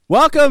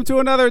Welcome to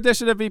another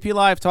edition of VP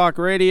Live Talk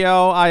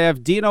Radio. I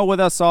have Dino with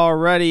us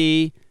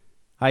already.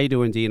 How you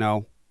doing,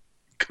 Dino?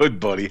 Good,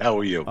 buddy. How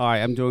are you? All right,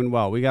 I'm doing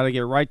well. We got to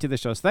get right to the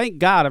show. So thank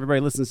God everybody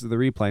listens to the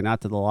replay,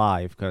 not to the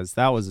live, because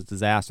that was a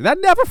disaster. That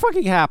never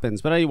fucking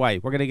happens. But anyway,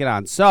 we're going to get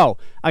on. So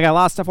I got a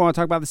lot of stuff I want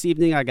to talk about this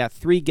evening. I got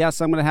 3 guests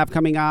I'm going to have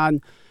coming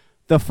on.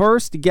 The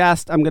first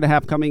guest I'm going to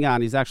have coming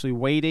on, he's actually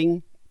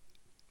waiting.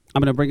 I'm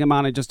going to bring him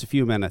on in just a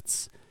few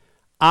minutes.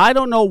 I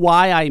don't know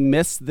why I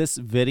missed this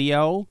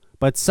video,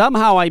 but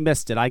somehow I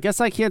missed it. I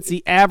guess I can't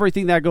see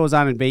everything that goes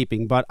on in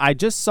vaping, but I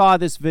just saw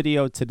this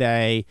video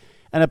today,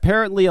 and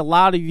apparently a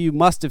lot of you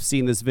must have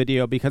seen this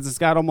video because it's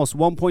got almost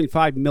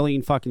 1.5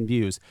 million fucking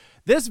views.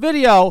 This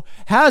video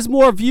has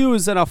more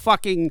views than a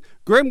fucking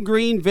Grim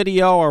Green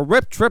video, a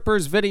Rip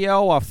Trippers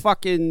video, a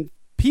fucking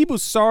P.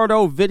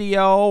 Busardo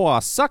video,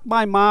 a Suck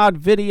My Mod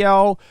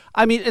video.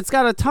 I mean, it's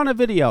got a ton of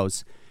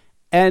videos.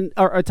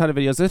 A ton of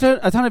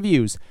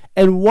views.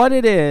 And what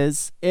it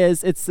is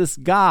it's this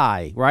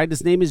guy, right?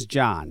 His name is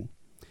John.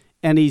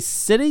 And he's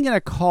sitting in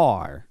a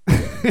car.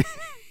 And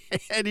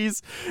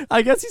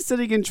I guess he's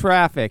sitting in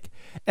traffic.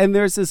 And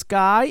there's this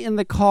guy in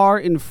the car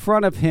in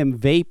front of him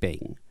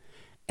vaping.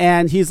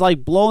 And he's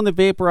like blowing the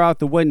vapor out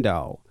the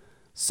window.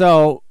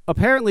 So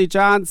apparently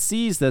John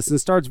sees this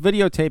and starts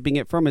videotaping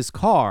it from his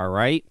car,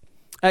 right?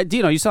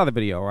 Dino, you saw the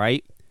video,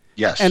 right?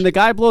 Yes. And the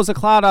guy blows a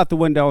cloud out the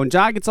window, and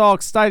John gets all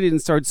excited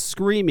and starts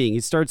screaming. He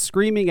starts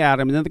screaming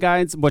at him, and then the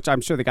guy, which I'm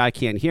sure the guy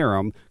can't hear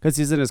him because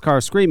he's in his car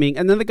screaming,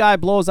 and then the guy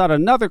blows out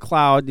another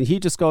cloud, and he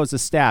just goes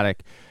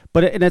ecstatic.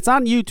 And it's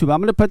on YouTube.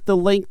 I'm going to put the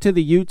link to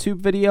the YouTube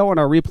video in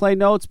our replay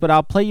notes, but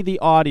I'll play you the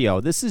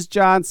audio. This is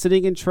John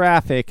sitting in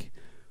traffic,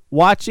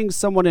 watching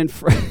someone in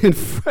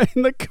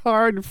the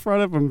car in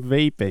front of him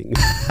vaping.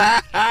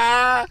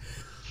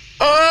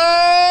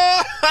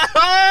 Oh!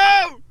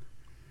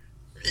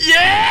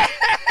 Yeah!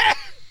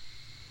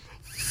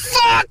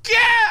 Fuck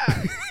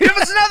yeah! Give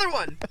us another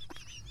one!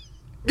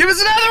 Give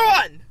us another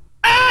one!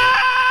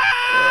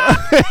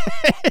 Ah!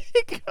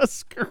 He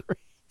goes crazy.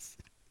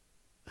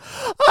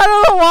 I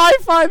don't know why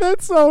I find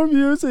that so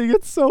amusing.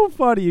 It's so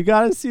funny. You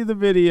got to see the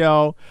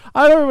video.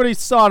 I know everybody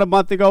saw it a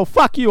month ago.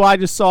 Fuck you. I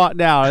just saw it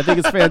now. I think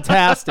it's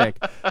fantastic.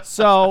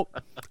 So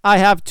I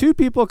have 2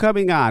 people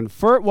coming on.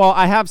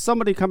 I have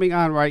somebody coming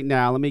on right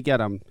now. Let me get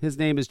him. His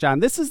name is John.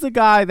 This is the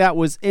guy that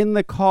was in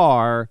the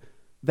car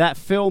that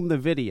filmed the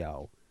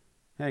video.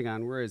 Hang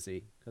on. Where is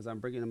he? Because I'm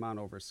bringing him on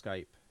over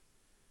Skype.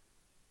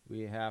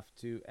 We have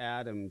to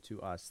add him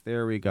to us.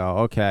 There we go.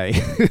 Okay.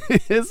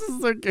 This is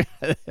the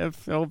guy that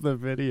filmed the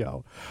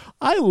video.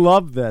 I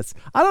love this.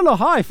 I don't know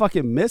how I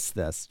fucking missed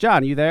this.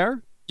 John, you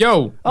there?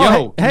 Yo,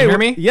 Hey, can you hear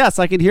me? Yes,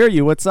 I can hear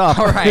you. What's up?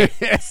 All right.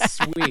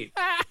 Sweet.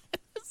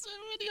 This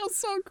video's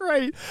so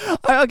great.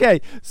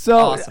 Okay, so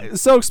Awesome.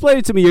 So explain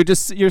it to me.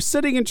 You're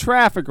sitting in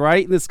traffic,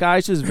 right? And this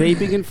guy's just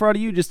vaping in front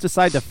of you. You just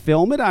decide to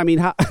film it? I mean,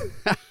 how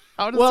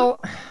does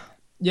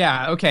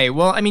Yeah, okay.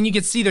 Well, I mean, you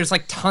can see there's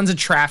like tons of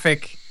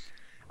traffic.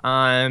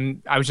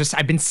 I've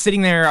been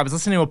sitting there. I was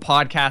listening to a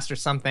podcast or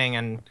something,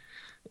 and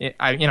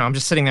I'm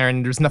just sitting there,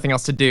 and there's nothing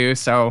else to do.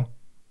 So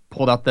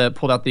pulled out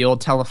the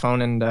old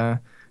telephone and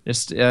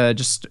just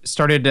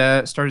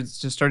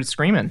started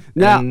screaming.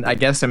 Now, and I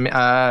guess a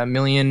 1.5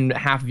 million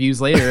views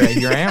later,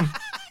 here I am.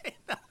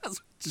 That's what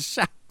just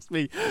shocks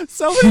me.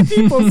 So many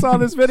people saw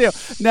this video.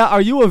 Now,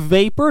 are you a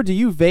vapor? Do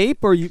you vape,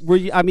 or were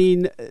you? I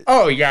mean,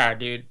 Oh yeah,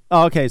 dude.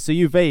 oh, okay. So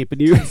you vape, and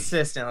you.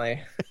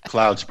 Consistently.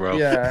 Clouds, bro.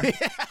 Yeah.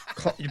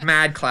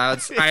 Mad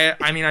clouds.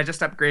 I mean, I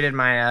just upgraded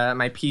my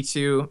my P2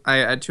 to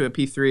a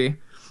P3.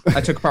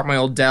 I took apart my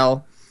old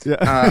Dell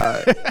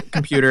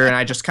computer, and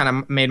I just kind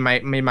of made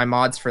my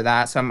mods for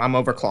that. So I'm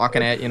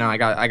overclocking it.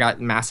 I got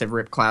massive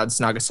rip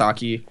clouds,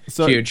 Nagasaki,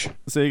 huge.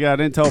 So you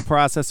got an Intel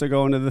processor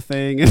going to the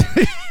thing.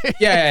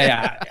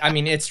 Yeah. I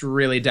mean, it's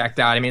really decked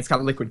out. I mean, it's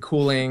got liquid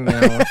cooling.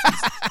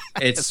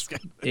 It's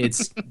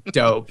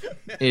dope.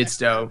 It's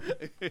dope.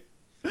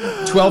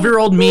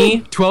 12-year-old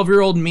me.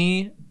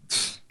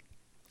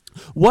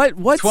 What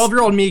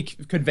 12-year-old me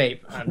could vape.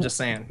 I'm just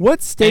saying.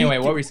 What state? Anyway,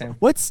 what were we saying?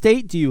 What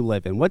state do you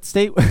live in? What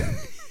state? I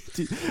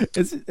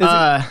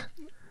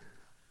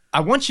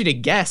want you to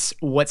guess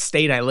what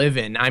state I live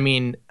in. I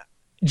mean,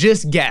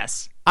 just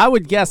guess. I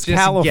would guess Just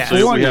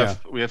California.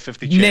 We have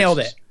 50 chances. Nailed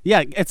it.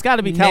 Yeah, it's got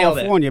to be Nailed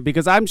California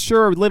because I'm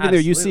sure living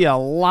there, you see a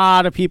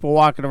lot of people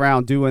walking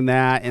around doing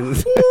that.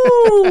 And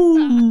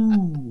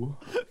Woo!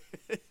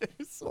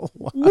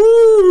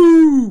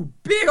 Woo!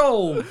 Big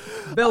old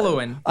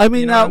billowing. I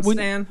mean, You know what I'm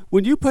saying?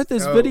 when you put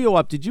this So- video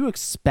up, did you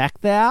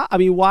expect that? I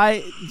mean,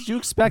 why did you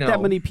expect that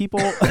No. many people?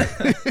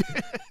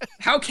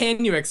 How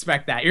can you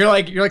expect that? You're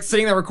like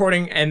sitting there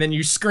recording, and then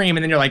you scream,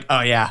 and then you're like,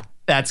 oh yeah,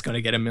 that's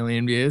gonna get 1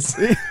 million views.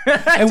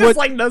 And what-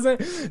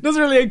 doesn't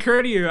really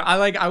occur to you.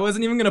 I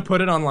wasn't even gonna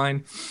put it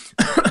online.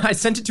 I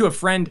sent it to a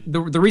friend.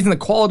 The reason the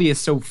quality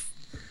is so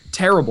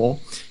terrible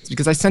is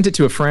because I sent it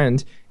to a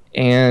friend,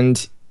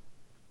 and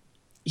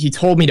he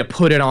told me to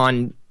put it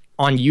on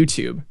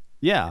YouTube.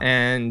 Yeah.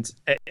 And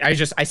I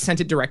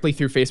sent it directly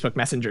through Facebook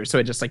Messenger, so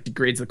it just like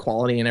degrades the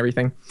quality and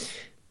everything.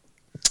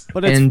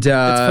 But it's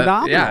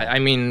phenomenal. Yeah, I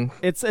mean,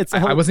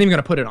 I wasn't even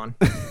gonna put it on.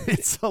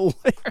 It's hilarious.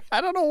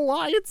 I don't know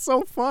why it's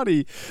so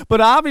funny,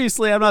 but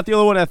obviously I'm not the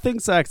only one that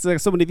thinks that. 'Cause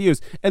there's so many views.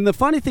 And the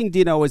funny thing,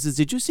 Dino, is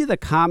did you see the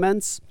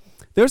comments?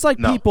 There's like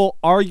people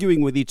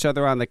arguing with each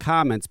other on the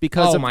comments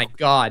because my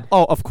God.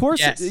 Oh, of course.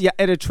 Yes. Yeah,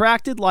 it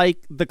attracted like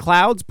the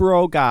Clouds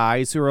Bro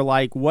guys who are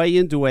like way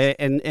into it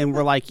and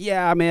were like,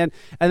 yeah, man.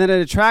 And then it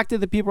attracted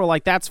the people who are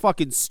like, that's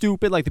fucking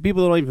stupid. Like the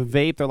people who don't even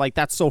vape, they're like,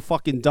 that's so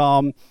fucking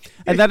dumb.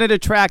 And then it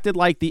attracted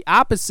like the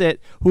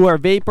opposite who are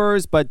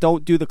vapors but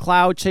don't do the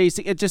cloud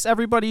chasing. It just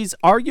everybody's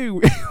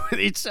arguing with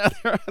each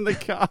other in the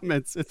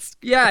comments.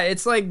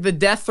 It's like the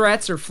death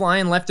threats are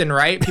flying left and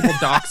right. People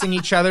doxing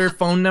each other,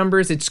 phone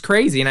numbers. It's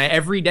crazy.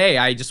 And every day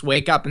I just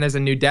wake up and there's a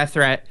new death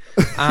threat.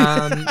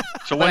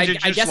 So when's your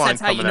juice I guess line that's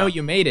how you coming know out?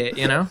 you made it,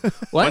 you know?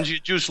 What? When's your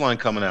juice line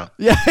coming out?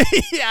 Yeah.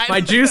 My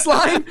juice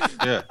line?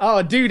 Yeah.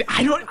 Oh, dude,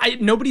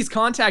 nobody's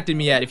contacted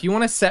me yet. If you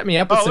want to set me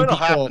up with some it'll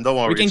people, happen. Don't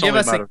worry. we can It's give only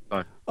us a matter of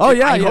time. Oh,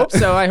 yeah. I hope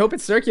so. I hope it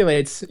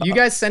circulates. You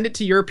guys send it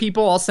to your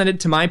people. I'll send it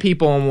to my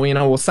people, and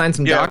we'll sign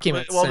some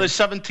documents. Well, there's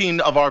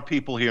 17 of our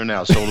people here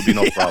now, so it'll be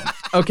no problem.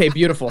 Okay,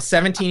 beautiful.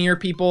 17 of your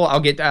people.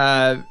 I'll get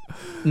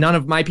none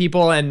of my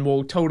people, and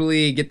we'll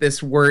totally get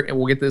this work. And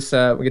we'll get this.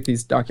 We'll get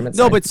these documents.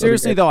 No, signed. but It'll be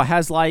seriously great. though,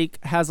 has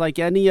like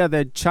any of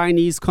the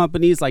Chinese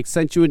companies like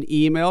sent you an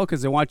email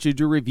because they want you to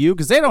do a review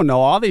because they don't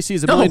know, all they see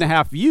is 1.5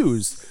 million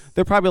views.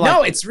 They're probably like,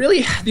 no, it's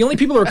really the only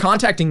people who are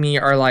contacting me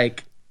are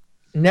like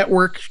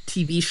network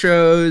TV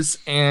shows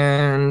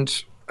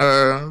and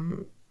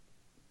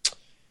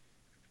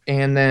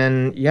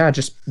then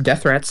just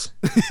death threats.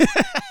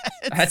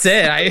 That's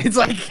it. It's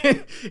like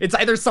it's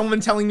either someone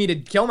telling me to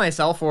kill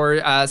myself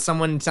or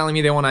someone telling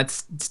me they want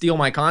to steal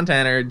my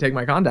content or take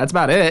my content. That's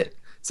about it.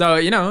 So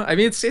I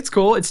mean, it's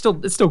cool. It's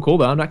still cool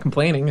though. I'm not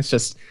complaining. It's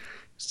just.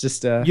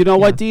 You know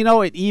what, Dino?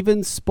 It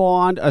even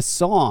spawned a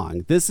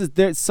song. There's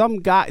some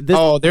guy.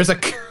 There's a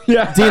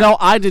yeah. Dino,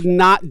 I did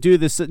not do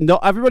this. No,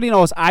 everybody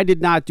knows I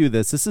did not do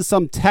this. This is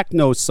some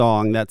techno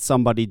song that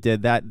somebody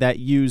did that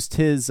used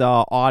his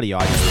audio.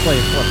 I just play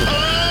a clip of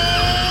it.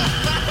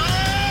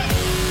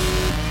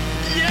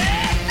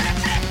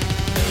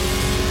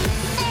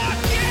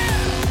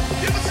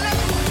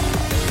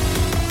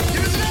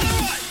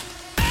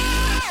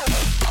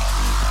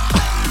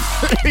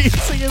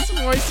 Using his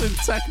voice in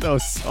techno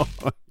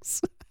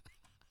songs.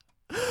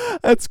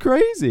 That's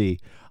crazy.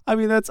 I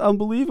mean, that's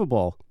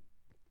unbelievable.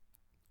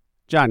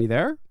 John, you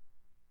there?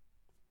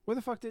 Where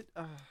the fuck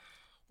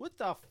what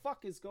the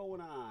fuck is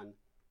going on?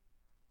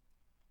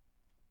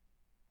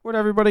 Where'd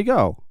everybody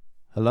go?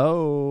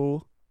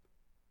 Hello?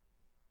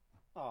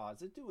 Oh,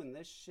 is it doing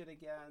this shit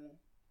again?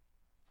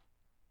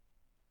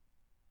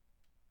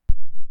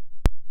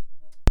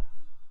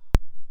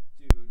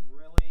 Dude,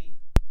 really?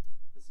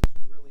 This is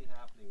really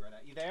happening right now.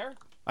 You there?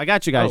 I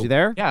got you guys. You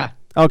there? Yeah.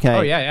 Okay.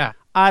 Oh, yeah.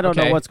 I don't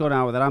know Okay. what's going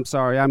on with it. I'm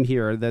sorry. I'm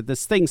here.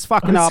 This thing's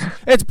fucking up.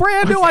 It's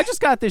brand new. I just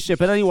got this shit.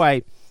 But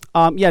anyway,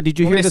 yeah, did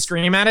you hear to this?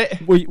 scream at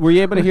it? Were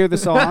you able to hear the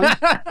song?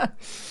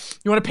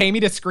 You want to pay me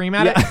to scream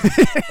at it?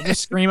 I'll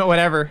just scream at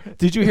whatever.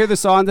 Did you hear the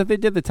song that they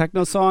did, the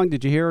techno song?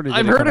 Did you hear it? Or did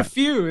I've it heard come a out?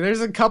 few. There's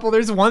a couple.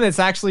 There's one that's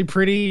actually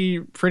pretty.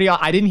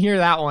 I didn't hear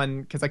that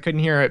one because I couldn't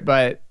hear it,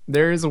 but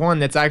there's one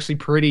that's actually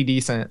pretty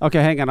decent.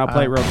 Okay, hang on. I'll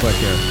play it real quick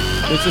here.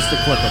 It's just a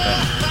clip of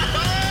it.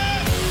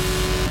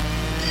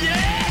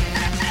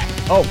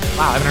 Oh,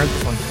 wow, I haven't heard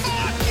this one.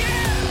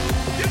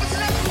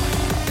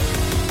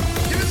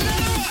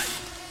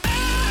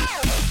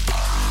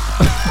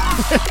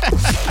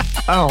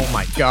 Oh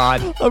my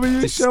God. I mean,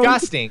 you're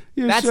Disgusting.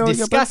 you're That's showing up-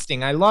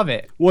 disgusting. I love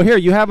it. Well, here,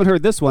 you haven't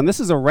heard this one. This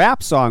is a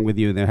rap song with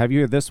you in there. Have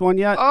you heard this one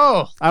yet?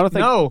 Oh, I don't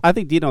think. no. I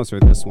think Dino's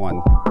heard this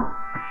one.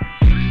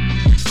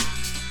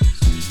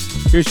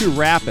 Here's you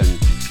rapping.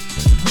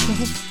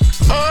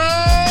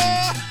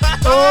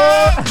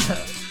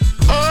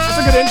 That's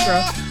a good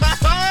intro.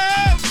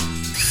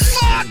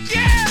 Fuck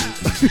yeah!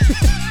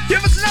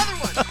 Give us another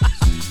one!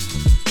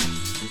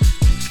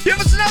 Give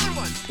us another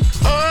one!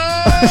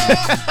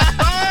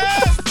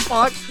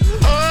 Fuck.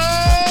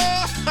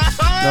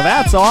 Now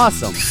that's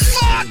awesome.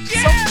 Fuck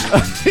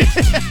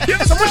yeah!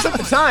 Give us Someone took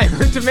the time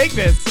to make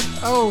this.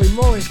 Holy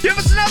moly. Give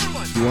us another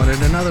one! You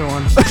wanted another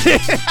one.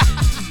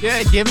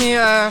 Yeah, give me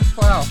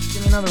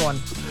another one.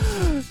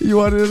 You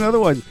wanted another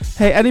one.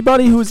 Hey,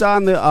 anybody who's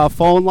on the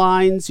phone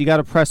lines, you got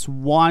to press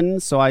 1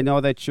 so I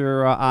know that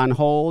you're on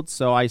hold.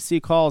 So I see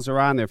calls are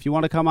on there. If you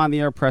want to come on the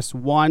air, press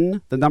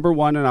 1, the number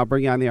 1, and I'll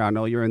bring you on the air. I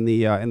know you're in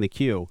the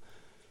queue.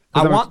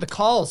 I want the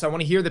calls. I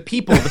want to hear the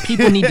people. The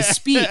people need to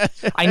speak.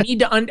 I need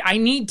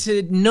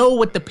to know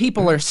what the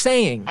people are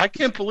saying. I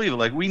can't believe it.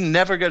 Like, we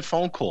never get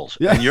phone calls.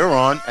 And you're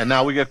on, and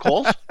now we get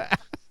calls?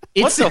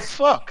 What the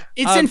fuck?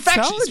 It's I'm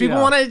infectious. telling People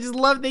ya. want to just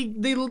love. They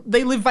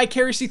live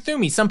vicariously through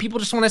me. Some people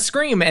just want to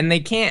scream and they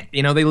can't.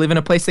 You know, they live in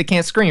a place they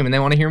can't scream and they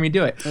want to hear me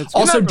do it.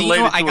 Also, You're not Dino,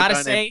 related I to a gotta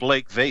guy say, named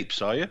Blake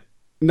Vapes, are you?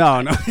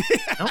 No.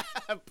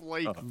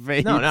 Blake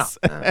Vapes.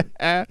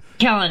 no.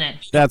 Killing it.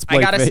 That's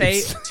Blake I gotta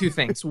say Vapes. two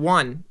things.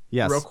 One,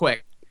 Yes. real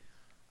quick.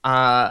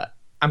 I'm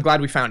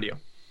glad we found you.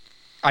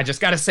 I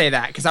just got to say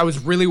that because I was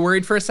really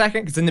worried for a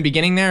second because in the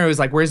beginning there, it was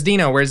like, where's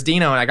Dino? Where's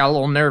Dino? And I got a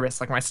little nervous.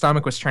 Like my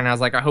stomach was turning. I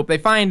was like, I hope they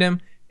find him.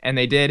 And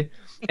they did.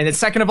 And then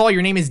second of all,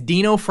 your name is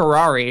Dino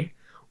Ferrari,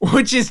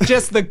 which is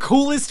just the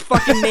coolest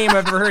fucking name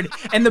I've ever heard.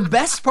 And the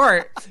best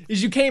part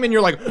is you came and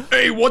you're like,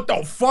 hey, what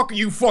the fuck are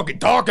you fucking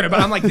talking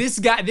about? I'm like, this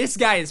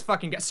guy is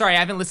fucking, sorry, I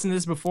haven't listened to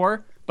this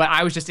before, but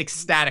I was just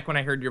ecstatic when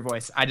I heard your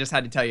voice. I just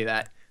had to tell you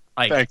that.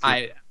 Like,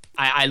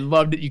 I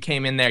loved that you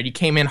came in there. You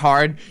came in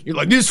hard. You're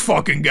like, this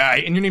fucking guy.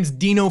 And your name's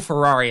Dino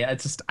Ferrari.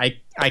 It's just,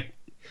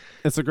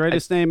 It's the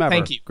greatest name ever.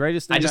 Thank you.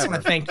 Greatest name ever. I just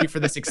want to thank you for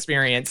this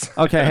experience.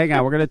 Okay, hang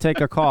on. We're going to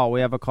take a call.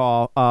 We have a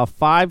call.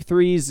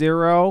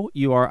 530,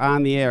 you are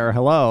on the air.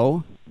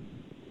 Hello.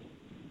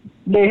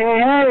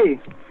 Hey.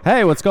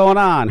 Hey, what's going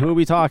on? Who are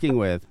we talking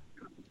with?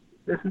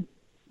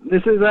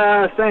 This is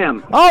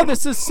Sam. Oh,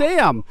 this is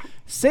Sam.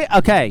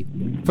 Okay,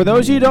 for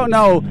those of you who don't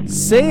know,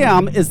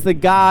 Sam is the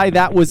guy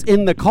that was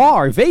in the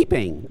car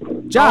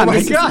vaping. John, oh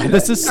my God.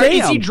 This is Sam.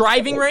 Is he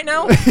driving right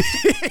now?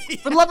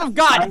 For the love of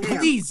God,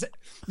 please.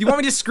 You want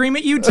me to scream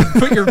at you to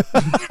put your...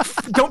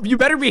 You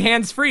better be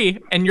hands-free,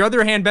 and your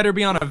other hand better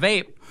be on a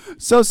vape.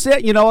 So,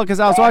 Sam, you know what,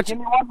 because I was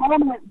watching...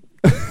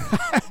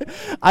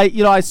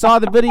 I saw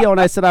the video and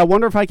I said, I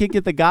wonder if I could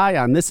get the guy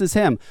on. This is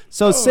him.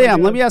 So,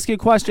 Sam, let me ask you a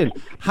question.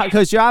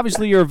 Because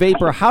you're a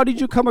vapor. How did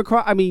you come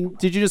across? I mean,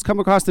 did you just come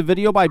across the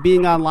video by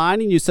being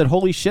online and you said,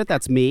 "Holy shit,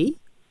 that's me"?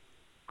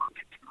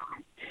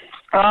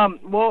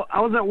 Well,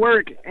 I was at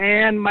work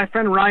and my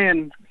friend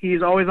Ryan,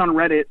 he's always on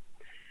Reddit,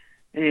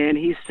 and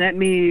he sent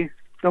me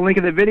the link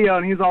of the video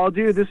and he's all,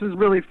 "Dude, this is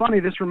really funny.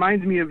 This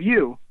reminds me of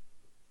you."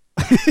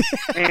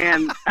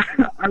 And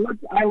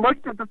I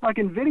looked at the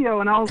fucking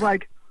video and I was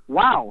like,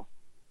 wow,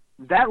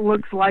 that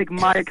looks like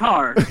my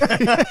car.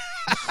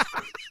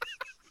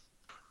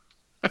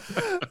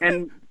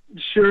 And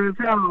sure as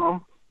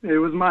hell, it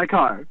was my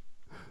car.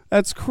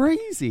 That's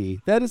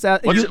crazy. That is.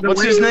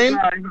 What's his name?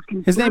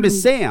 His name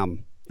is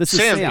Sam. This is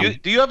Sam.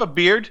 Do you have a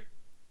beard?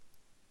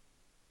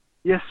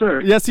 Yes, sir.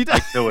 Yes, he does.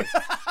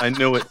 I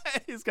knew it.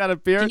 He's got a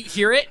beard. Can you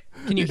hear it?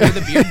 Can you hear the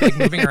beard like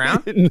moving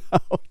around? No,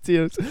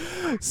 dude.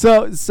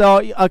 So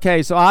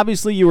okay. So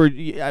obviously you were.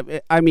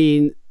 I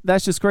mean,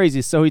 that's just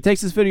crazy. So he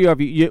takes this video of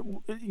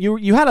you.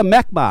 You had a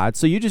mech mod.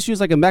 So you just use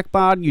like a mech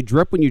mod and you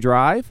drip when you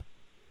drive.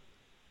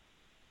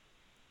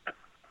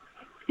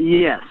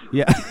 Yes.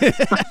 Yeah.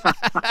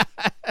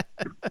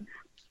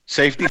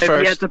 Safety I've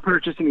first. yet to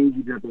purchase an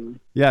easy dripper.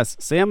 Yes,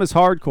 Sam is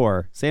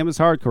hardcore.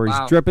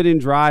 Wow. He's dripping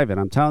and driving.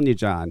 I'm telling you,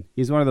 John.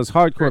 He's one of those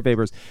hardcore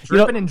vapors.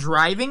 Dripping and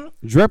driving?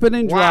 Dripping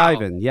and Wow.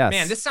 driving, yes.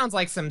 Man, this sounds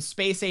like some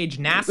space age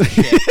NASA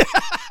shit.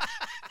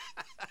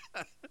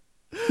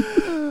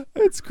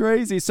 It's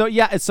crazy. So,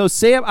 yeah, so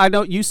Sam, I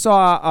know you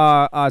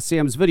saw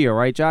Sam's video,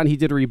 right, John? He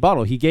did a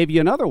rebuttal. He gave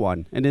you another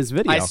one in his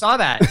video. I saw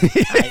that.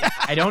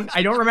 I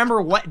don't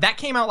remember what that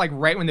came out like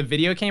right when the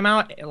video came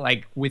out,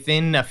 like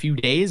within a few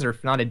days or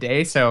if not a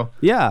day. So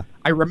yeah,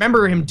 I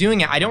remember him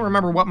doing it. I don't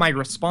remember what my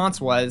response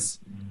was.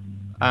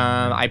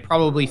 I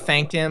probably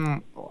thanked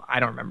him. I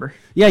don't remember.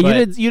 Yeah,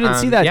 but, you didn't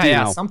see that, Dino.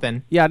 Yeah,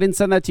 something. Yeah, I didn't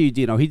send that to you,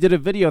 Dino. He did a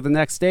video the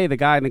next day. The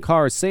guy in the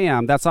car is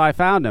Sam. That's how I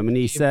found him, and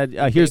he said,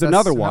 "Here's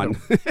another one."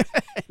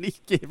 And he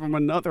gave him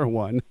another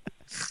one.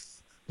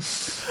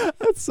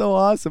 That's so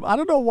awesome. I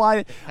don't know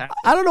why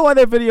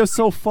that video is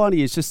so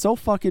funny. It's just so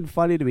fucking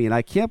funny to me, and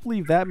I can't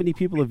believe that many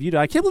people have viewed it.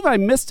 I can't believe I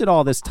missed it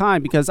all this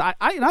time because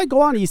I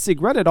go on eSig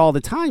Reddit all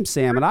the time,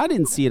 Sam, and I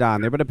didn't see it on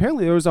there, but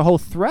apparently there was a whole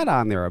thread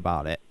on there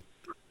about it.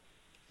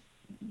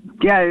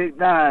 Yeah,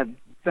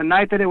 the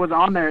night that it was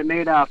on there, it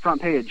made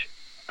front page.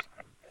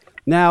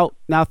 Now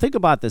think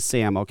about this,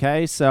 Sam,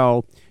 okay?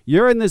 So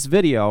you're in this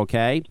video,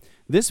 okay?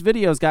 This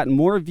video's gotten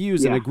more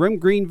views than a Grim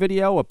Green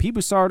video, a P.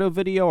 Busardo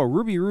video, a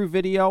Ruby Roo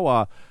video,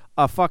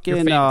 a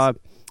fucking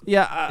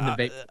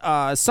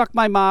Suck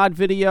My Mod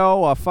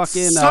video, a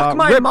fucking Suck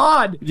My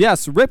Mod.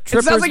 Yes, Rip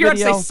Trippers video. It sounds like you're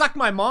about to say Suck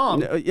My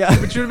Mom. Yeah,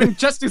 which would have been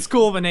just as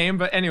cool of a name.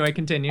 But anyway,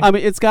 continue. I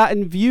mean, it's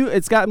gotten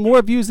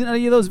more views than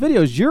any of those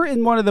videos. You're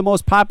in one of the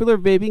most popular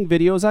vaping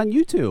videos on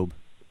YouTube.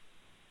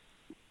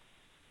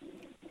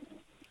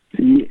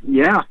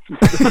 Yeah.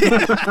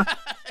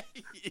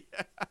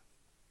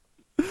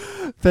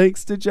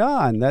 Thanks to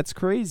John. That's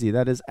crazy.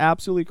 That is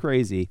absolutely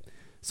crazy.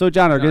 So,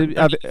 John, it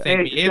was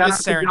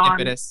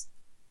serendipitous.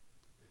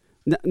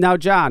 Now,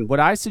 John, what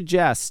I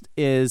suggest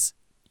is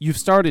you've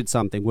started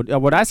something.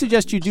 What I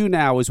suggest you do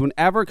now is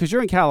whenever, because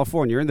you're in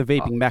California, you're in the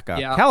vaping mecca.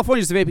 Yeah.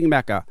 California's the vaping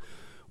mecca.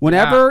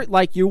 Whenever,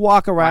 like, you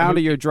walk around or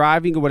you're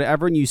driving or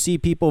whatever and you see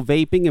people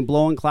vaping and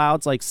blowing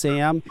clouds like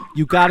Sam,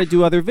 you got to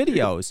do other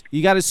videos.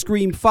 You got to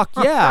scream, fuck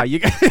yeah.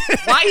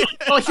 Why?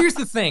 Well, here's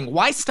the thing.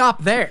 Why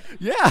stop there?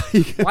 Yeah.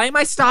 Why am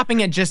I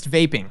stopping at just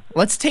vaping?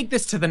 Let's take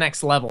this to the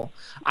next level.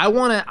 I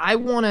want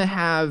to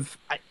have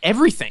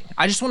everything.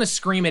 I just want to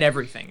scream at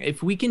everything.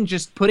 If we can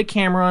just put a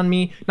camera on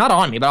me, not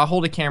on me, but I'll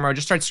hold a camera, I'll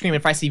just start screaming.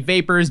 If I see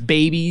vapors,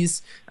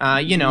 babies,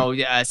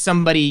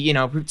 somebody,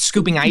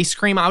 scooping ice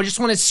cream, I just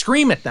want to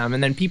scream at them,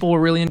 and then people will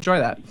really enjoy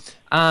that.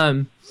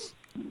 I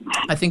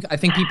think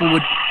people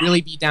would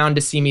really be down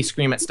to see me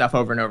scream at stuff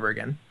over and over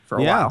again for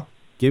a while.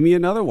 Give me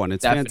another one.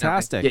 It's Definitely.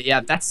 fantastic.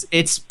 Yeah,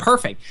 it's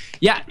perfect.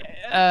 Yeah.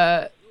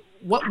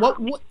 What?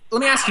 Let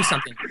me ask you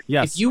something.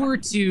 Yes. If you were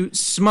to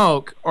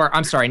smoke, or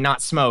I'm sorry,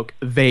 not smoke,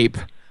 vape,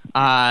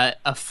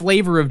 a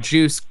flavor of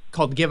juice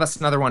called "Give Us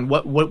Another One,"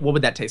 what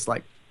would that taste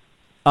like?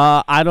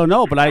 I don't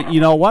know, but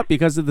you know what?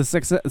 Because of the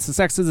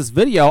success of this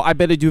video, I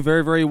bet it do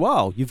very, very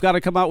well. You've got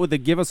to come out with a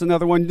 "Give Us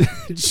Another One"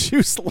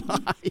 juice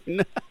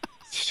line.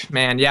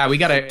 Man, yeah, we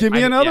gotta give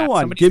me another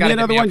one. Give me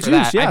another one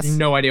juice. Yes. I have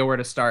no idea where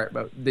to start,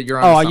 but you're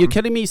on. Oh, are you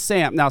kidding me,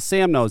 Sam? Now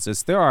Sam knows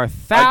this. There are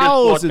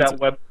thousands. I just bought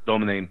that web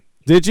domain.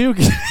 Did you?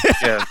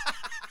 Yeah.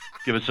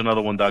 Give us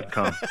another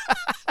one.com.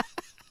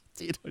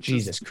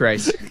 Jesus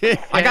Christ!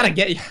 I gotta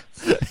get you.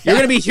 You're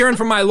gonna be hearing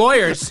from my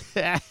lawyers.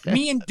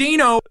 Me and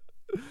Dino.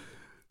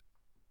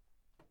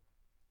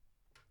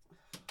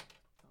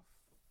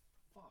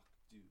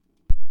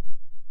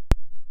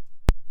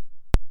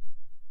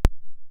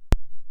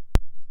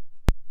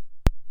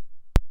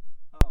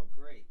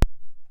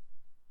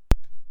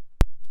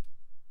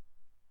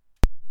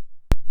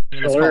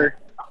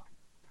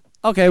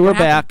 Okay, we're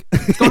back.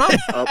 What's going on?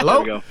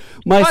 Hello? There we go.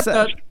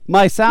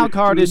 My sound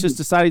card is just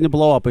deciding to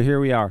blow up, but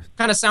here we are. What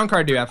kind of sound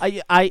card do you have?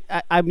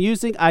 I'm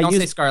using. Don't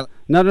say Scarlett.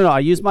 No. I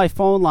use my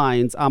phone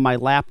lines on my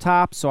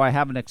laptop, so I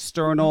have an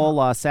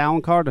external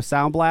sound card, a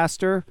sound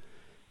blaster,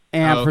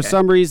 and for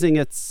some reason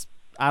it's.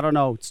 I don't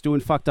know. It's doing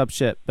fucked up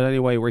shit. But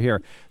anyway, we're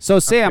here. So,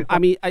 Sam, I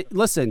mean,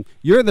 listen,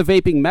 you're in the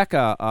vaping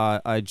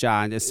mecca,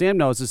 John. As Sam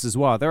knows this as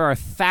well. There are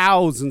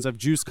thousands of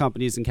juice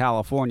companies in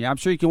California. I'm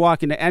sure you can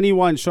walk into any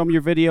one, show me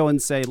your video,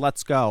 and say,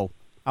 let's go.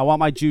 I want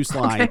my juice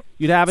line. Okay.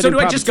 You'd have it so in do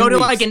I just go to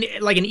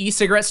weeks. like an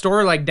e-cigarette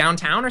store like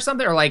downtown or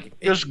something? Or like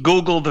Just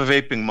Google the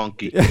vaping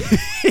monkey.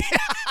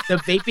 the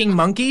vaping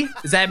monkey?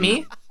 Is that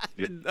me?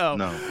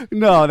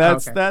 No,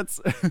 that's.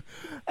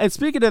 And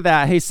speaking of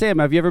that, hey, Sam,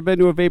 have you ever been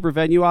to a vapor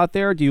venue out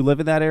there? Do you live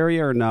in that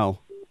area or no?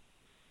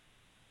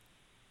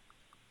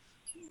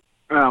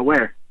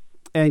 Where?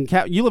 And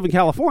you live in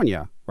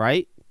California,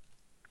 right?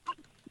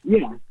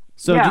 Yeah.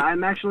 So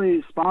I'm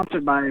actually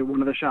sponsored by one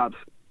of the shops.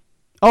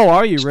 Oh,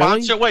 are you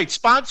really?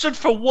 Sponsored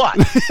for what?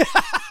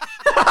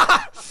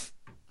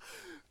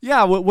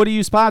 Yeah, what are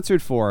you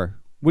sponsored for?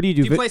 What do you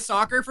do? Do you play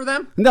soccer for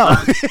them? No.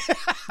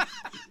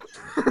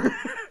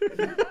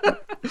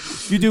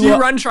 Do you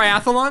run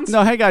triathlons?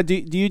 No, hang on. Do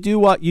you do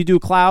what? You do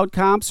cloud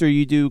comps, or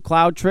you do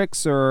cloud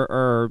tricks,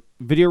 or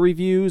video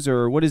reviews,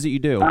 or what is it you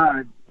do?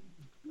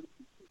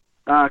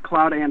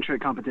 Cloud and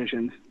trick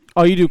competitions.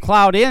 Oh, you do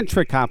cloud and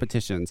trick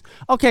competitions.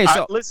 Okay,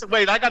 so listen,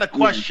 wait, I got a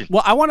question.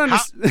 Well, I want to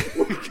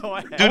understand. Go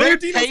ahead. Do they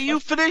pay you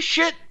for this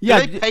shit?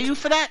 Yeah, Do they pay you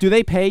for that? Do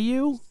they pay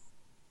you?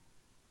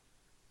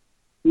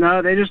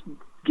 No, they just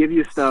give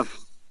you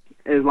stuff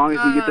as long as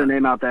you get their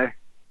name out there.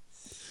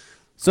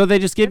 So they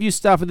just give you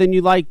stuff, and then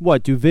you like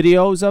what? Do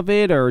videos of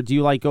it, or do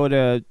you like go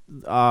to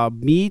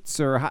meets,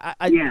 or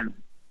yeah?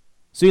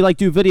 So you like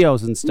do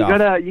videos and stuff.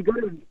 You go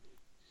to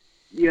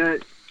yeah.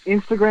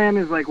 Instagram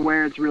is like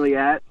where it's really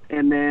at,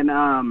 and then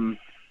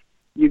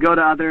you go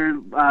to other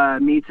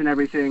meets and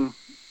everything,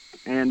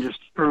 and just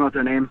promote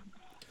their name.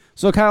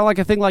 So kind of like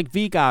a thing like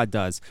VGod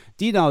does.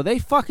 Dino, they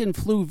fucking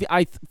flew.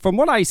 From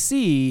what I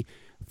see,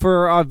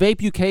 for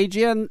Vape UK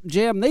Jam,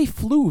 they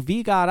flew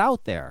VGod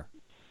out there.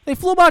 They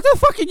flew out to the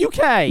fucking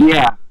UK.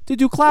 Yeah. To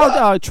do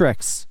cloud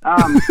tricks.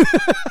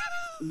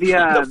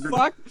 The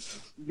fuck?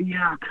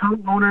 The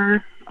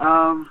co-owner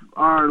of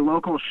our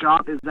local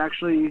shop is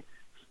actually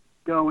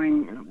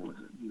going.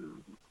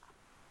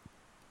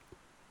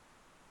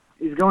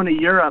 He's going to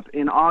Europe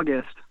in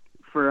August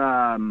for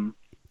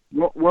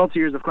World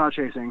Series of Cloud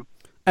Chasing.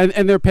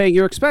 And they're paying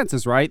your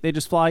expenses, right? They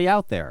just fly you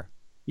out there.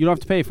 You don't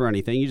have to pay for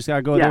anything. You just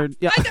gotta go there.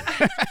 Yeah.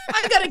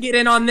 I gotta get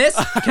in on this.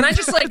 Can I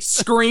just like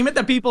scream at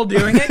the people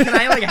doing it? Can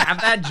I like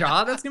have that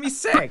job? That's gonna be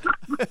sick.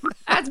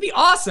 That'd be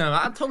awesome.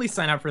 I'll totally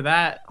sign up for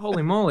that.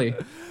 Holy moly.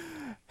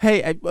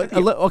 Hey,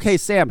 okay,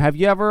 Sam. Have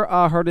you ever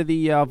heard of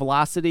the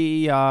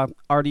Velocity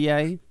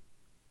RDA?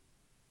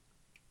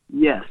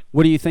 Yes.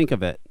 What do you think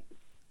of it?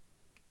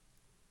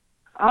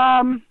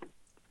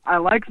 I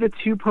like the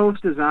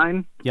two-post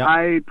design. Yep.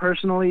 I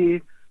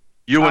personally.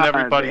 You and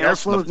everybody the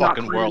else in the airflow's not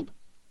fucking clean. world.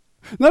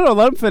 No,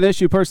 let him finish.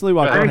 You personally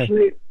want.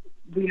 Actually,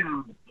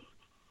 the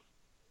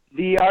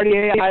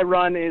RDA I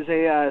run is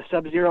a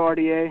Sub-Zero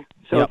RDA,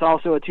 so Yep. it's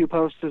also a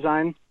two-post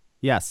design.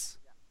 Yes.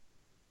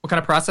 What kind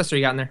of processor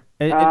you got in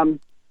there?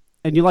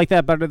 And you like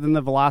that better than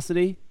the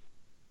Velocity?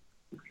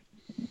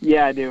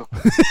 Yeah, I do.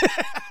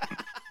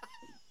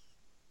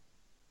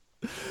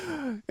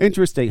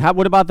 Interesting.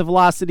 What about the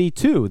Velocity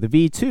 2, the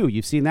V2?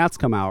 You've seen that's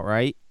come out,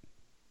 right?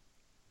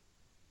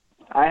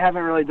 I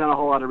haven't really done a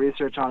whole lot of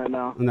research on it,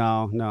 no.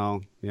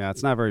 No. Yeah,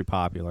 it's not very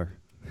popular.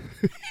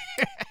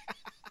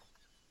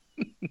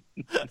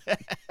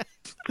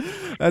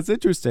 That's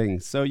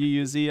interesting. So you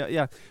use the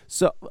yeah.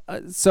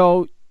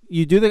 So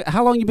you do the.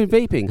 How long you been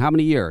vaping? How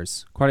many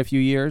years? Quite a few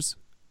years.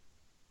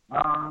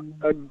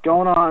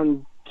 Going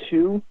on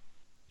 2.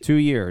 2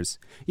 years.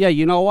 Yeah.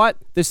 You know what?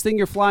 This thing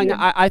you're flying.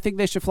 I think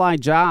they should fly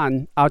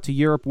John out to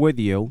Europe with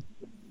you.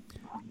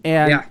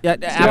 And Yeah.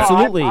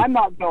 absolutely. No, I'm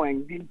not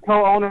going. The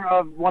co-owner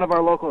of one of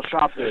our local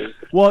shops is.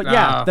 Well,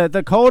 yeah,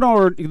 the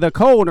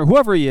co-owner,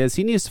 whoever he is,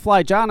 he needs to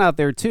fly John out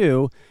there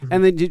too.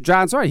 And then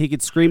John's right; he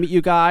could scream at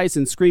you guys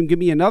and scream, "Give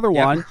me another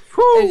one!"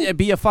 and it'd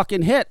be a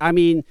fucking hit. I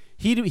mean,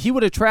 he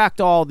would attract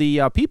all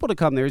the people to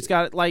come there. He's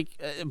got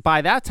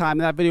by that time,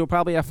 that video would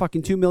probably have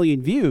fucking 2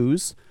 million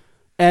views,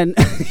 and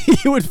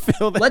he would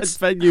fill that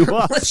venue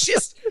up.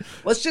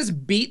 Let's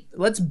beat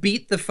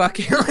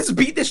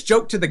this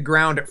joke to the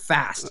ground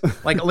fast.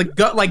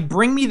 Like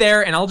bring me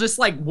there, and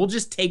we'll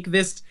just take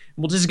this.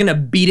 We're just gonna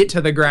beat it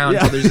to the ground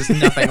until there's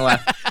just nothing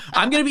left.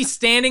 I'm gonna be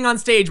standing on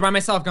stage by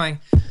myself going,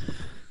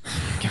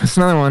 "Give us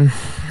another one,"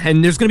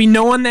 and there's gonna be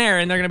no one there,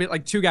 and they're gonna be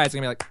like 2 guys are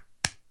gonna be like,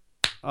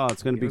 "Oh,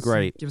 it's gonna be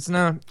great." Give us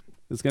another.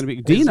 It's gonna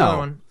be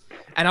Dino.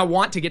 And I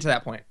want to get to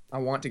that point.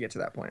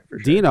 For sure.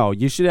 Dino,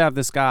 you should have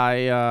this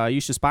guy. You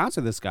should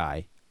sponsor this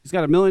guy. He's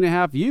got 1.5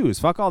 million views.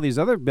 Fuck all these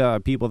other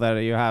people that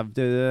you have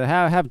to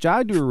have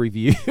John do a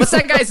review. What's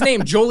that guy's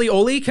name? Jolie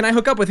Oli? Can I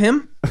hook up with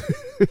him?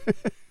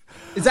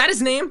 Is that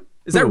his name?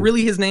 Is that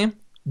really his name?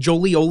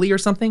 Jolie Oli or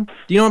something? Do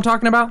you know what I'm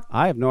talking about?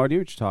 I have no idea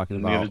what you're talking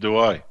about. Neither do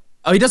I.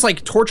 Oh, he does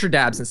like torture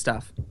dabs and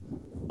stuff.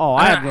 Oh,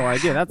 I have no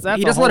idea. That's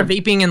he does a lot of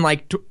vaping and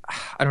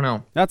I don't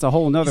know. That's a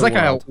whole nother. He's like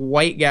world. a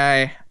white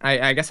guy.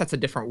 I guess that's a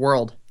different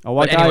world. A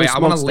white but guy anyway, who I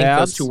want to smokes link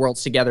dabs? those 2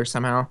 worlds together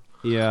somehow.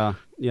 Yeah.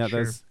 Sure.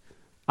 There's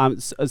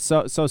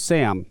so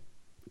Sam,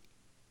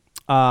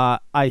 I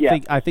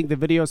think the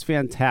video is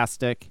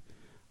fantastic.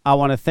 I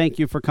want to thank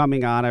you for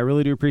coming on. I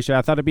really do appreciate it.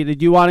 I thought it'd be.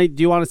 Do you want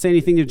to say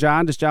anything to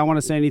John? Does John want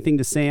to say anything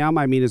to Sam?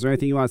 I mean, is there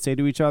anything you want to say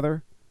to each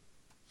other?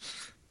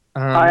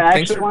 I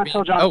actually want to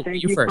tell John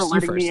thank you for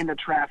letting me into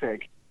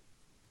traffic.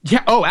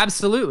 Yeah. Oh,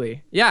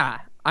 absolutely. Yeah.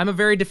 I'm a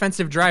very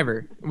defensive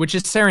driver, which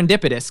is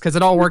serendipitous because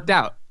it all worked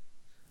out.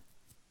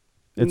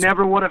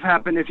 Never would have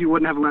happened if you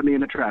wouldn't have let me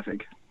into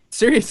traffic.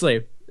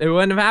 Seriously, it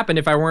wouldn't have happened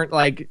if I weren't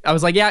I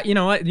was like, yeah, you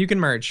know what, you can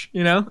merge.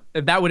 You know,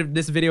 if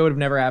this video would have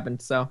never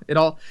happened. So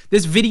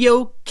this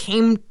video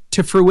came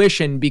to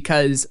fruition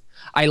because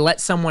I let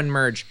someone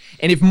merge,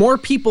 and if more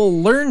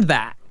people learned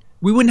that,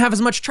 we wouldn't have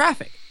as much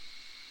traffic.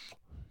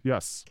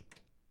 Yes,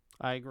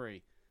 I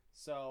agree.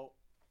 So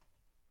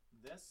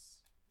this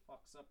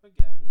fucks up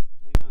again.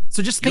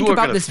 So just think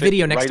about this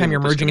video next time you're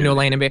merging into a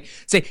lane and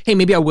say, hey,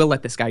 maybe I will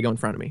let this guy go in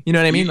front of me. You know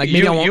what I mean? Like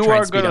maybe I won't try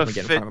and speed up and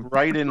get in front of him.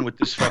 Right in with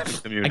this fucking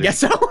community. I guess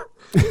so. All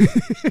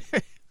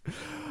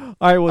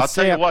right, well, I'll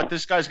tell you what,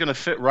 this guy's gonna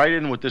fit right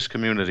in with this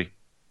community.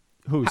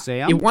 Who,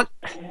 Sam?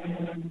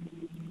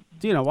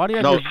 Dino, why do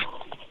you have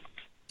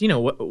Dino,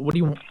 what do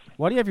you want?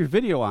 Why do you have your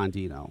video on,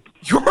 Dino?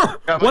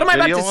 What am I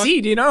about to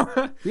see,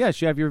 Dino?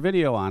 Yes, you have your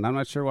video on. I'm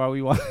not sure why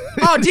we want.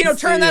 Oh, Dino,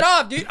 turn that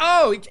off, dude.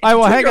 Oh, all right,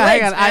 well, hang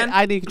on.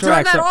 I need to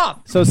turn that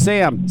off. So,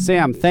 Sam,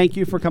 thank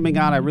you for coming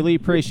on. I really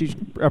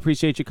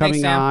appreciate you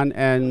coming on,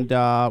 and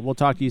we'll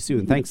talk to you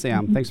soon. Thanks,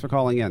 Sam. Thanks for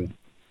calling in.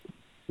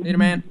 Later,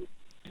 man.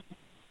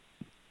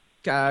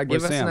 Give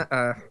us Sam?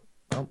 I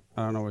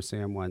don't know where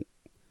Sam went.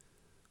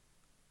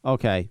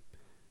 Okay.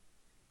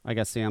 I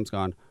guess Sam's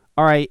gone.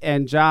 All right,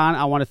 and John,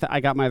 I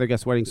got my other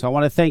guest waiting, so I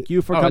want to thank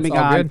you for coming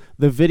on. Good.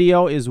 The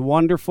video is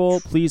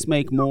wonderful. Please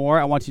make more.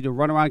 I want you to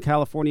run around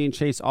California and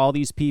chase all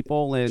these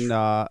people and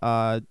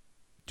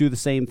do the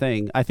same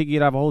thing. I think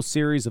you'd have a whole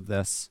series of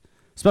this,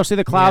 especially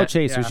the cloud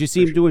chasers. You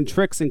see them doing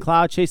tricks and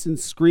cloud chasing,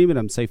 screaming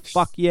them, say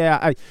 "fuck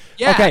yeah!"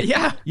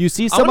 Yeah. You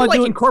see someone I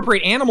would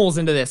incorporate animals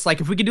into this.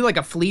 Like if we could do like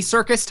a flea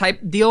circus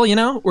type deal, you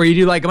know, where you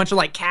do like a bunch of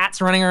like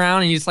cats running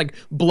around and you just like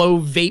blow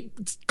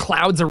vape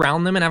clouds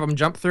around them and have them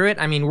jump through it.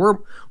 I mean, we're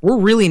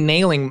really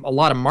nailing a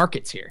lot of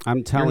markets here.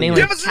 I'm telling you,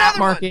 give us cat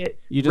market,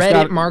 you just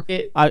Reddit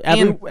market,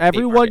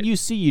 everyone market. You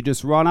see, you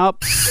just run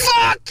up,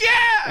 fuck yeah,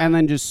 and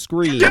then just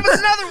scream. Give us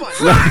another one.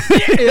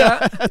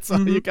 Yeah, that's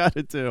all you got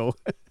to do.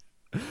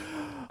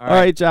 All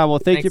right, John. Well,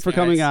 thanks you for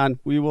coming on.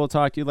 We will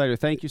talk to you later.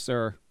 Thank you,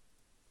 sir.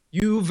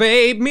 You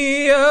vape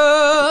me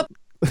up.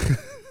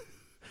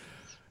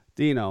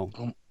 Dino.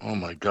 Oh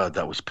my God,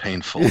 that was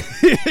painful.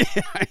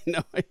 Yeah, I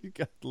know. You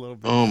got a little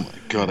bit. Oh my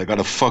God, I got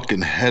a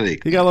fucking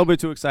headache. You got a little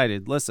bit too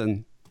excited.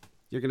 Listen,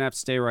 you're going to have to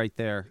stay right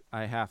there.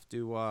 I have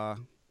to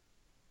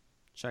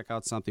check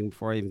out something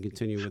before I even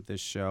continue with this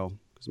show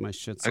because my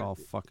shit's all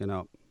fucking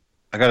up.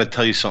 I got to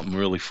tell you something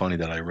really funny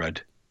that I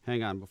read.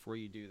 Hang on before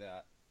you do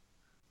that.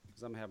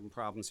 I'm having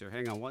problems here.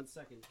 Hang on 1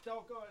 second.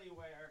 Don't go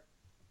anywhere.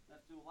 I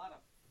have to do a lot of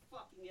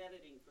fucking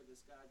editing for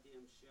this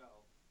goddamn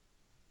show.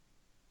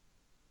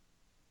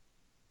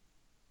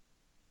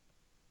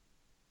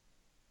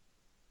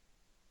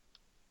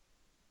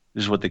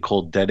 This is what they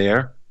call dead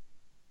air?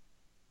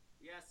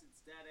 Yes,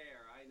 it's dead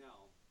air. I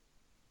know.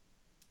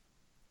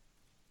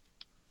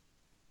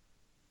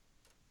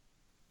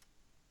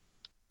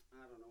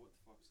 I don't know what the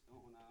fuck's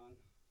going on.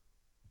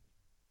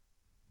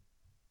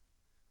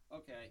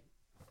 Okay.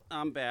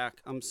 I'm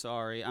back. I'm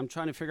sorry. I'm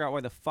trying to figure out why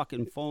the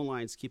fucking phone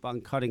lines keep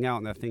on cutting out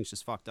and that thing's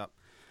just fucked up.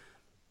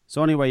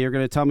 So anyway, you're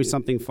going to tell me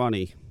something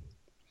funny.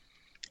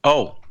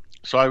 Oh,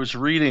 so I was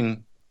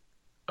reading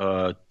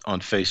on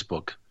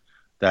Facebook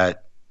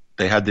that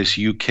they had this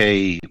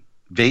UK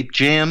vape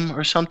jam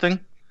or something.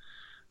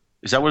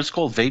 Is that what it's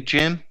called? Vape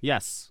Jam?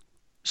 Yes.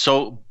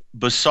 So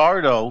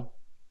Basardo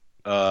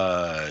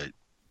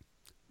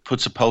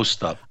puts a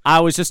post up.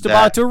 I was just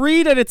about to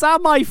read it. It's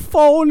on my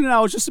phone, and I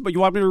was just about. You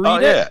want me to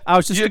read it? Yeah. I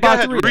was just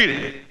about to read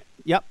it.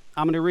 Yep,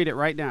 I'm going to read it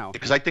right now.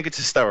 Because I think it's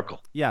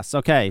hysterical. Yes,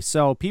 okay.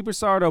 So Pete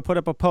Basardo put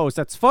up a post.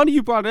 That's funny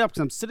you brought it up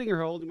because I'm sitting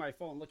here holding my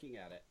phone looking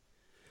at it.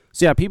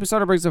 So yeah, Pete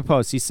Basardo brings up a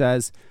post. He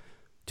says,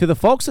 to the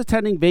folks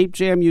attending Vape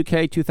Jam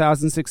UK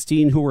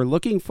 2016 who were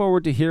looking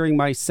forward to hearing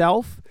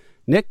myself,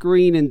 Nick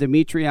Green, and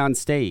Dimitri on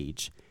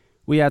stage,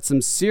 we had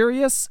some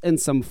serious and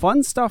some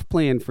fun stuff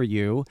planned for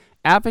you.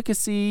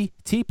 Advocacy,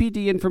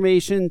 TPD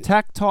information,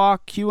 tech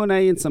talk,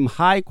 Q&A, and some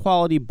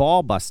high-quality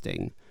ball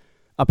busting.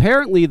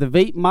 Apparently, the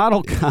vape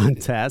model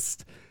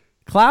contest,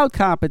 cloud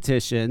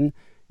competition,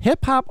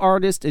 hip-hop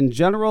artist in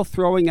general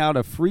throwing out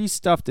of free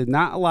stuff did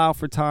not allow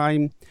for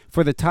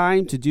the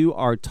time to do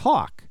our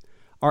talk.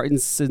 Our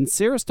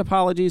sincerest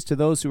apologies to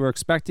those who were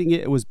expecting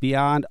it. It was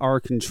beyond our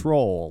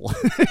control.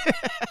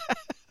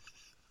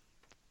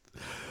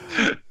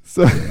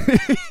 So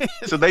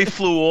they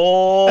flew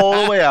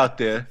all the way out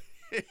there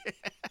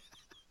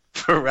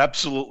for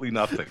absolutely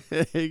nothing.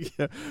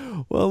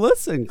 Well,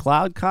 listen,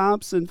 cloud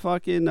comps and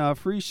fucking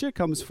free shit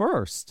comes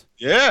first.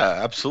 Yeah,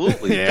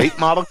 absolutely. Yeah. Vape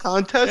model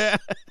contest.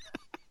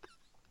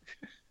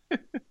 Yeah.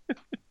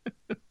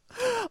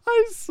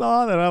 I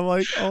saw that. I'm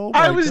like, oh my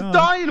God. I was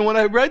dying when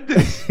I read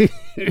this.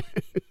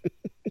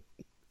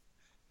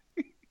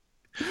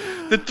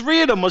 The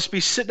three of them must be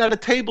sitting at a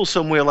table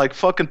somewhere, like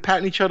fucking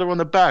patting each other on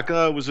the back.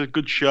 Oh, it was a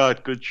good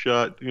shot, good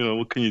shot. You know,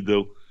 what can you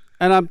do?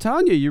 And I'm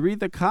telling you, you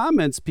read the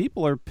comments,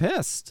 people are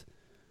pissed.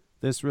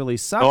 This really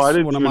sucks. Oh, I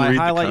didn't One of even my read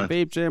highlight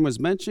Vape Jam was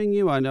mentioning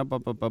you. I know,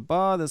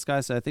 This guy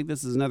said, I think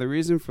this is another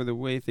reason for the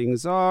way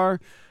things are.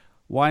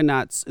 Why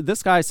not?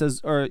 This guy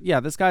says,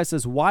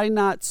 why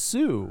not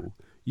sue?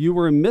 You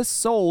were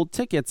missold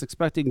tickets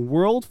expecting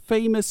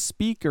world-famous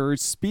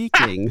speakers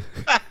speaking.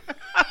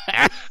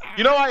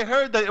 You know, I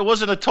heard that it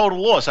wasn't a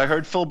total loss. I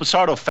heard Phil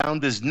Basardo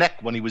found his neck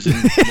when he was in.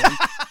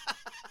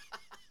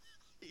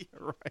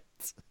 You're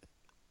right.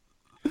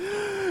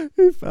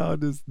 He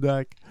found his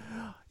neck.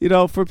 You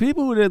know, for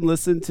people who didn't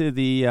listen to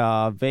the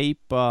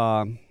Vape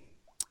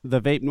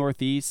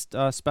Northeast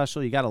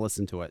special, you got to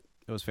listen to it.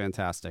 It was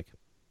fantastic.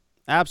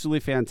 Absolutely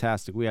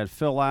fantastic. We had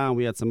Phil on.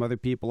 We had some other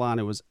people on.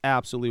 It was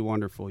absolutely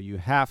wonderful. You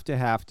have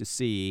to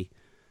see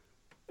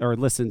or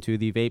listen to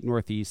the Vape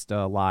Northeast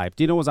live.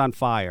 Dino was on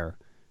fire.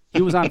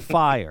 He was on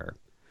fire.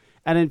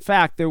 And in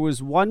fact, there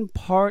was one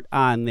part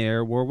on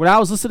there where when I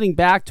was listening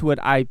back to it,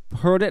 I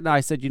heard it and I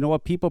said, you know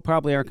what? People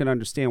probably aren't going to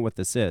understand what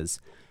this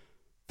is.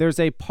 There's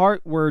a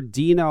part where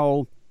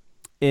Dino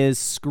is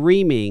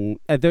screaming.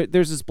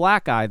 There's this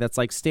black guy that's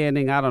like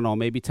standing, I don't know,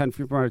 maybe 10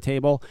 feet from our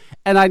table.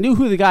 And I knew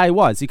who the guy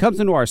was. He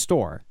comes into our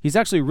store. He's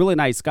actually a really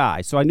nice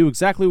guy. So I knew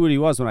exactly what he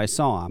was when I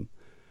saw him.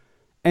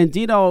 And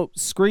Dino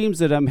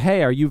screams at him,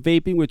 hey, are you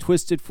vaping with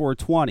Twisted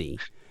 420?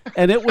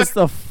 And it was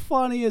the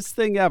funniest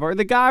thing ever. And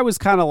the guy was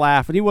kind of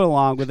laughing. He went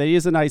along with it. He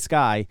is a nice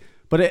guy.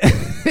 But it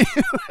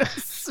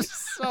was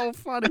so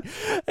funny.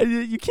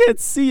 And you can't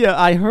see it.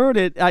 I heard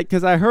it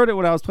because I heard it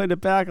when I was playing it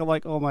back. I'm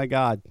like, oh, my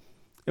God.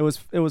 It was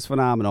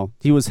phenomenal.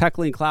 He was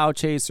heckling Cloud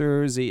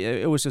Chasers.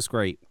 It was just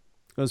great.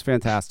 It was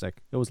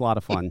fantastic. It was a lot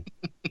of fun.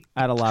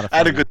 I had a lot of fun. I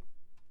had a good.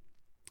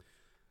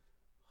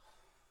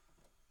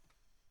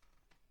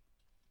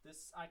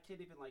 I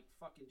can't even like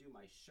fucking do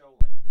my show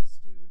like this,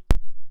 dude.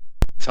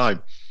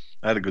 Time.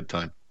 I had a good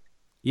time.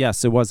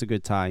 Yes, it was a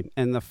good time.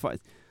 And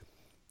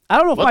I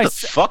don't know if what my the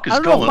fuck is I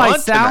don't going know if my on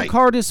sound tonight?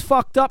 card is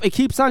fucked up. It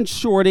keeps on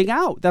shorting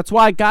out. That's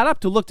why I got up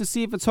to look to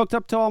see if it's hooked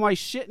up to all my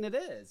shit, and it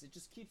is. It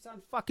just keeps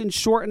on fucking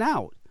shorting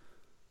out.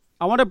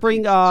 I want to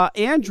bring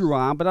Andrew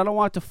on, but I don't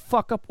want it to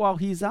fuck up while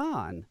he's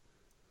on.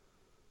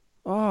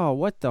 Oh,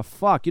 what the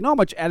fuck? You know how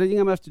much editing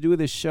I'm going to have to do with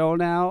this show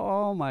now?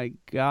 Oh, my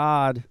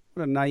God.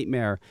 What a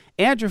nightmare.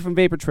 Andrew from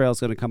Vapor Trail is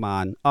going to come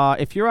on.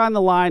 If you're on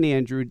the line,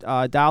 Andrew,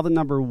 dial the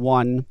number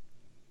 1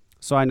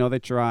 so I know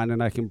that you're on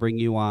and I can bring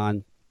you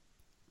on.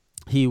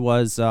 He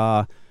was,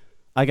 I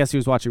guess he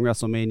was watching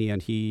WrestleMania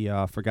and he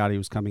forgot he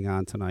was coming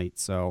on tonight.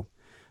 So,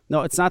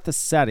 no, it's not the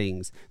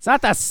settings. It's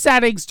not the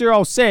settings,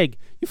 Duro Sig.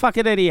 You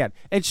fucking idiot.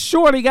 It's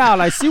shorting out.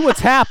 I see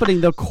what's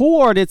happening. The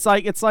cord, it's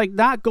like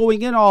not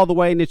going in all the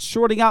way and it's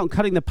shorting out and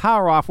cutting the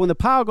power off. When the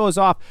power goes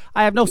off,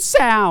 I have no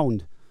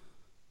sound.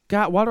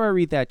 God, why do I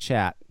read that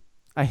chat?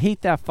 I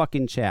hate that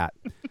fucking chat.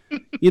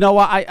 You know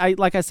what? I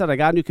like I said, I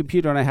got a new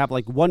computer and I have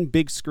like one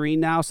big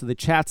screen now, so the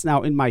chat's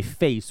now in my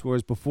face,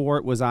 whereas before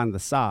it was on the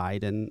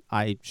side, and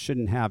I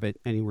shouldn't have it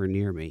anywhere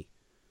near me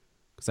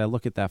because I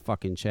look at that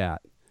fucking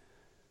chat.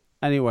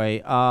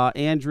 Anyway,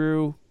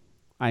 Andrew,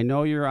 I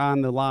know you're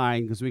on the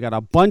line because we got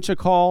a bunch of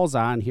calls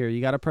on here.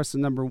 You got to press the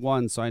number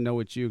 1 so I know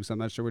it's you because I'm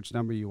not sure which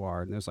number you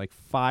are. And there's like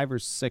 5 or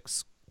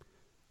 6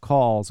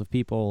 calls of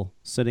people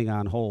sitting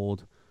on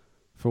hold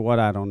for what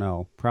I don't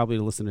know. Probably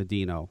to listen to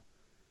Dino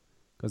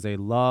because they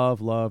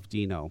love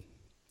Dino.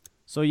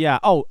 So, yeah.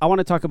 Oh, I want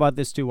to talk about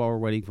this, too, while we're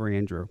waiting for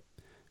Andrew.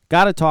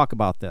 Got to talk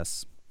about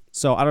this.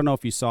 So, I don't know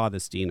if you saw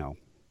this, Dino.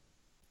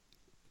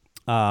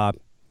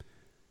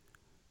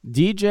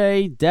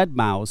 DJ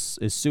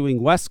Deadmau5 is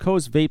suing West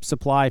Coast Vape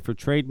Supply for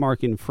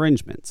trademark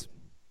infringement.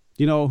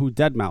 Do you know who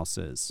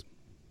Deadmau5 is?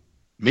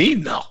 Me?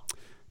 No.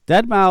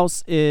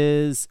 Deadmau5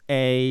 is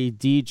a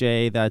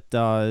DJ that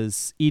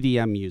does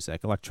EDM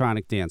music,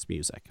 electronic dance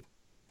music.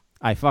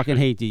 I fucking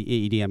hate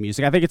EDM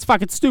music. I think it's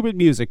fucking stupid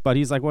music, but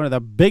he's like one of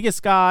the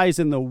biggest guys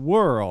in the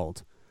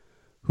world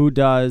who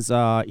does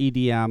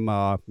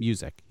EDM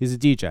music. He's a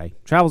DJ.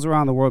 Travels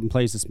around the world and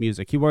plays this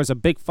music. He wears a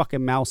big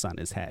fucking mouse on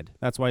his head.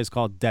 That's why he's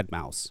called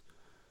Deadmau5.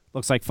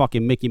 Looks like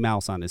fucking Mickey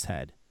Mouse on his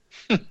head.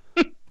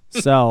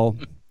 So,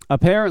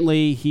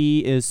 apparently,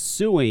 he is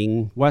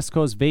suing West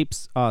Coast Vape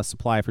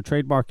Supply for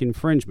trademark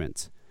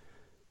infringement.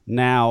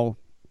 Now,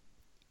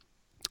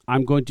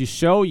 I'm going to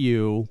show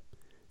you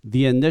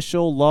the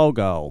initial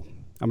logo.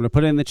 I'm going to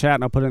put it in the chat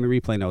and I'll put it in the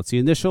replay notes. The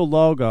initial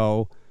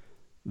logo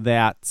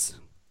that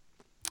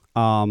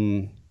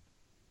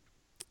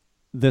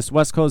this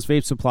West Coast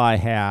Vape Supply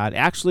had.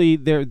 Actually,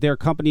 their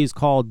company is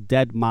called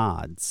Dead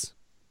Mods.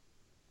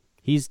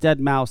 He's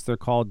Deadmau5. They're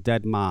called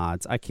Dead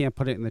Mods. I can't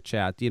put it in the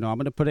chat. I'm going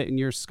to put it in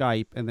your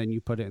Skype, and then you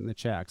put it in the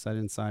chat because I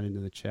didn't sign into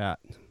the chat.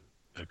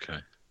 Okay.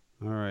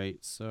 All right,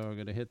 so I'm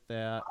going to hit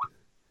that.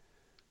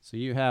 So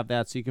you have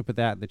that, so you can put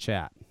that in the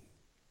chat.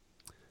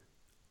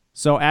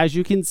 So as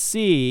you can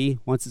see,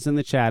 once it's in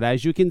the chat,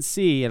 as you can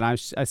see, and I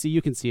see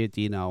you can see it,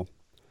 Dino,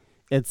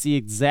 it's the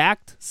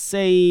exact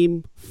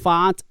same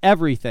font,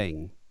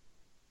 everything,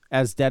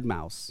 as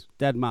Deadmau5,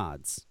 Dead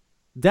Mods.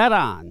 Dead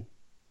on.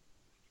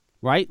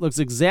 Right? Looks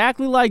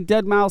exactly like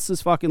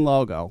Deadmau5's fucking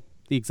logo.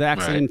 The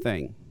exact same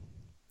thing.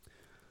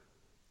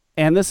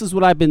 And this is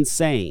what I've been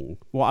saying.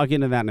 Well, I'll get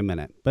into that in a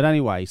minute. But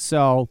anyway,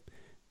 so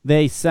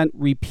they sent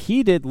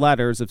repeated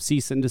letters of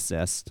cease and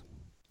desist.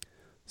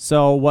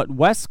 So what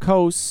West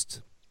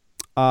Coast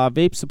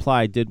Vape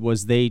Supply did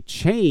was they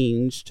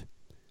changed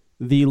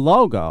the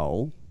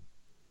logo,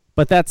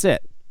 but that's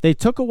it. They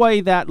took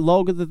away that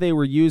logo that they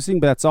were using,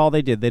 but that's all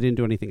they did. They didn't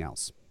do anything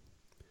else.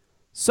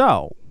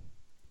 So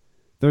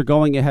they're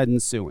going ahead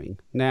and suing.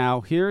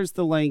 Now, here's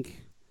the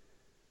link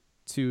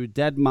to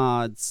Dead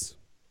Mods'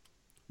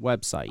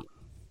 website.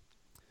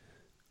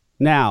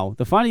 Now,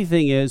 the funny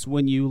thing is,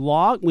 when you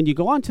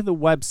go onto the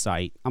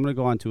website, I'm going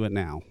to go onto it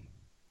now.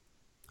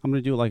 I'm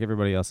going to do it like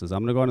everybody else is. I'm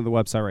going to go onto the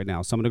website right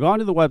now. So I'm going to go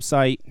onto the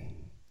website,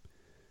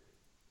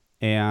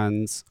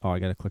 and I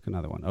got to click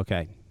another one.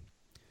 Okay.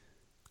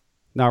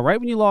 Now, right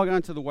when you log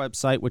onto the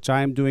website, which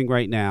I am doing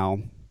right now,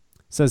 it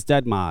says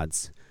Dead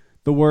Mods.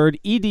 The word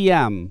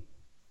EDM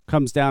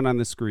comes down on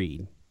the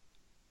screen.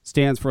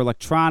 Stands for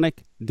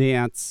electronic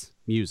dance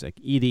music,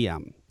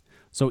 EDM.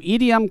 So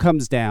EDM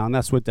comes down.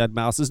 That's what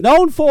Deadmau5 is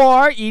known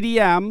for,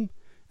 EDM.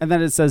 And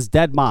then it says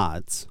Dead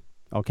Mods.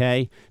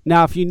 Okay?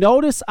 Now, if you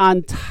notice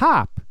on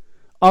top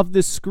of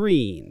the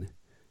screen,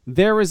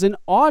 there is an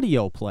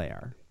audio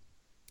player.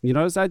 You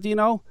notice that,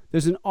 Dino?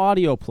 There's an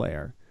audio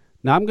player.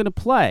 Now, I'm going to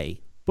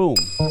play. Boom.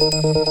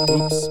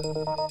 Oops.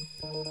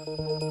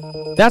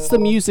 That's the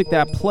music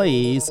that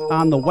plays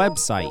on the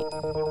website.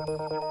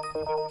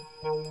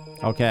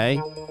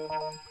 Okay?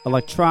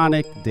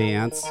 Electronic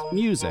dance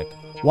music.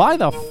 Why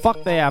the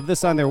fuck they have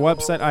this on their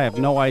website, I have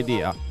no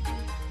idea.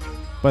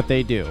 But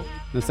they do.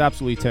 It's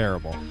absolutely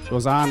terrible.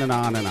 Goes on and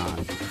on and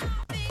on.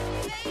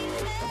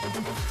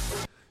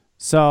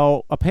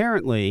 So,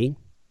 apparently,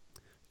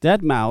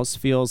 Deadmau5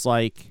 feels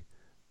like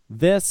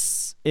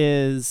this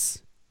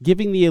is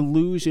giving the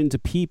illusion to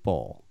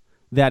people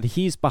that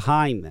he's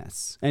behind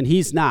this. And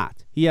he's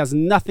not. He has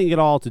nothing at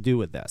all to do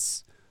with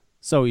this.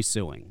 So he's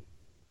suing.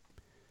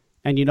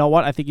 And you know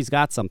what? I think he's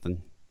got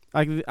something.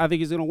 I think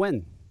he's going to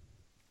win.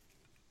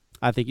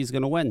 I think he's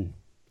going to win.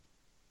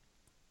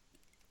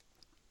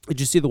 Did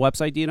you see the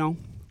website, Dino?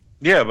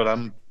 Yeah, but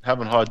I'm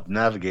having hard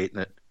navigating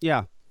it.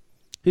 Yeah.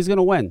 He's going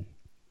to win.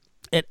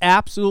 It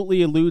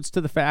absolutely alludes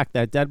to the fact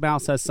that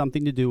Deadmau5 has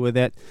something to do with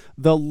it.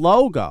 The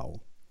logo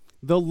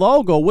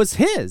was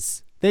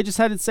his. They just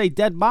had to say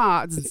Dead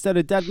Mods instead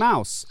of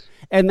Deadmau5.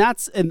 And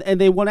that's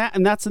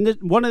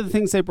one of the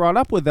things they brought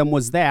up with them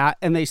was that,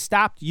 and they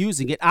stopped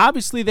using it.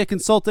 Obviously, they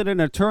consulted an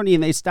attorney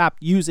and they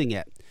stopped using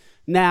it.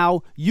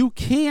 Now, you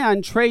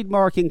can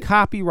trademark and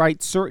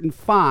copyright certain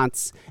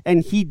fonts,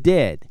 and he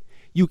did.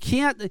 You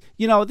can't,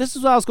 this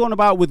is what I was going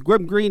about with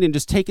Grim Green and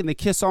just taking the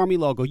Kiss Army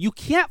logo. You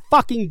can't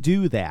fucking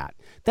do that.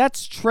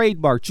 That's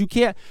trademarked. You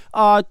can't,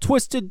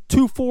 Twisted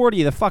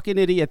 240, the fucking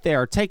idiot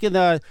there, taking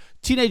the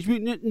Teenage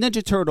Mutant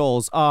Ninja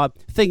Turtles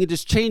thing and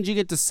just changing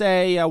it to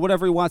say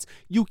whatever he wants.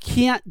 You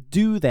can't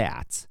do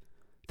that.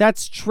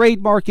 That's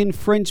trademark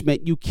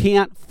infringement. You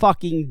can't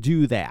fucking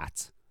do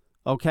that.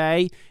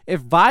 Okay?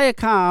 If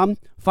Viacom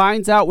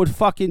finds out what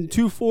fucking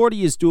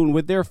 240 is doing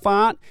with their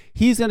font,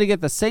 he's going to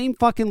get the same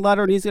fucking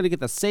letter and he's going to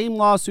get the same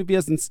lawsuit if he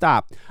doesn't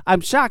stop.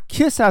 I'm shocked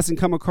Kiss hasn't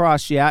come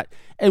across yet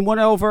and went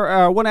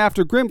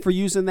after Grimm for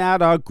using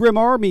that Grimm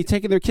Army,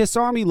 taking their Kiss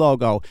Army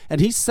logo. And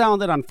he's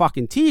selling it on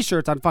fucking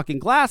t-shirts, on fucking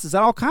glasses,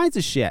 and all kinds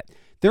of shit.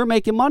 They're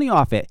making money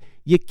off it.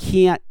 You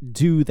can't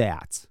do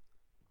that.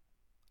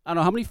 I don't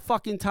know how many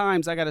fucking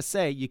times I got to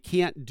say you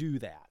can't do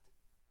that.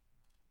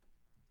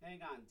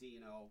 Hang on,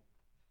 Dino.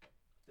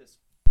 This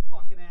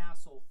fucking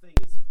asshole thing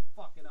is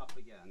fucking up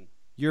again.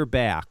 You're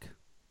back.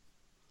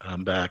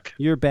 I'm back.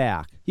 You're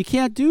back. You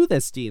can't do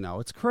this,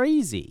 Dino. It's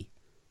crazy.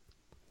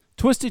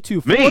 Twisted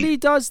 240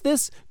 does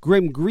this.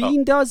 Grim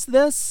Green does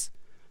this.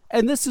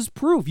 And this is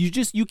proof.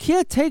 You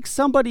can't take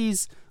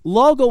somebody's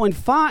logo and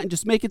font and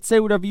just make it say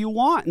whatever you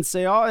want and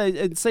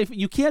say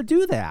you can't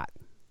do that.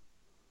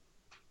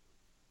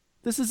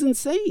 This is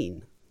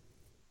insane.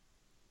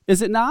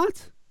 Is it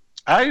not?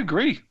 I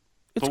agree.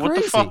 It's but what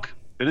crazy. the fuck?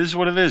 It is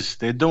what it is.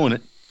 They're doing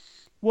it.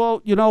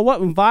 Well, you know what?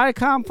 When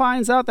Viacom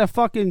finds out that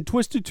fucking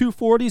Twisted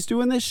 240's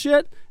doing this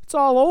shit, it's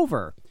all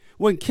over.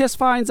 When Kiss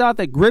finds out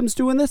that Grimm's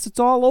doing this, it's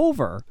all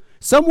over.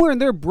 Somewhere in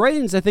their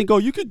brains, they think, oh,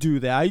 you could do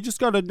that. You just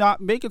got to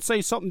not make it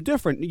say something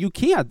different. You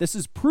can't. This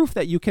is proof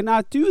that you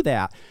cannot do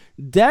that.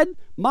 Dead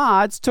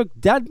Mods took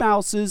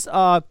Deadmau5's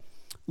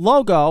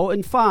logo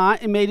and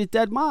font and made it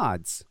Dead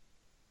Mods.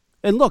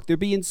 And look, they're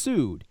being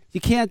sued.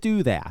 You can't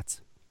do that.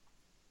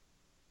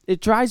 It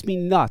drives me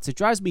nuts. It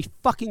drives me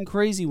fucking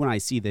crazy when I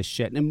see this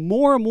shit. And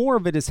more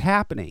of it is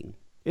happening.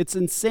 It's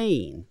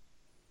insane.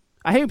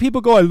 I hate when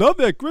people go, I love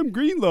that Grim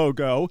Green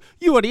logo.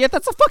 You idiot.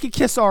 That's a fucking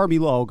Kiss Army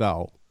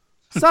logo.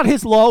 It's not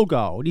his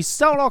logo. And he's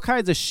selling all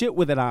kinds of shit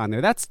with it on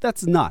there.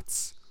 That's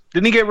nuts.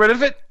 Didn't he get rid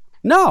of it?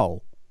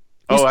 No.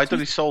 Oh, I thought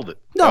he sold it.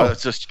 No.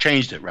 It's just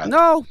changed it,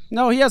 rather.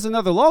 No, he has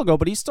another logo,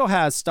 but he still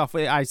has stuff.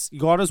 You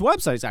go on his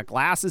website. He's got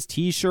glasses,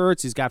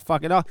 T-shirts. He's got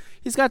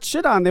he's got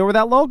shit on there with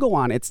that logo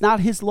on it. It's not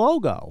his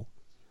logo.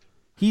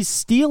 He's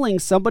stealing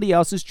somebody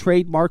else's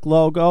trademark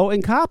logo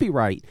and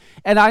copyright.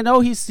 And I know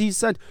he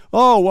said,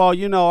 oh, well,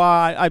 you know,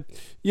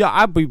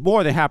 I'd be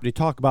more than happy to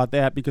talk about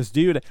that because,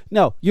 dude,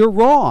 no, you're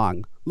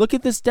wrong. Look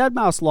at this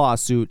Deadmau5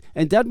 lawsuit,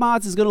 and Dead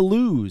Mods is going to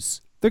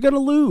lose. They're going to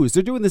lose.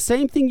 They're doing the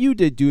same thing you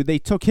did, dude. They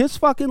took his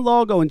fucking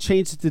logo and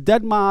changed it to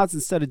Dead Mods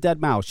instead of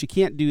Deadmau5. You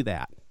can't do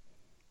that.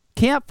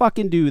 Can't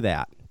fucking do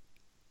that.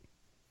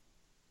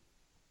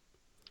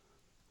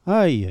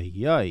 Ay,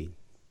 ay, ay.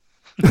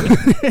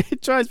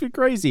 It drives me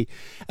crazy.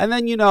 And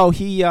then, you know,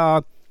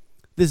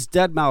 this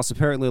Deadmau5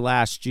 apparently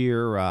last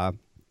year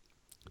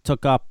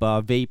took up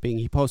vaping.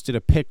 He posted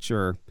a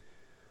picture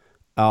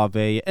of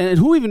and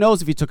who even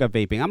knows if he took up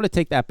vaping? I'm going to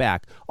take that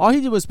back. All he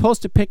did was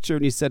post a picture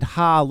and he said,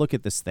 look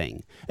at this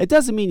thing. It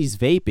doesn't mean he's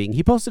vaping.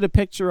 He posted a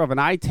picture of an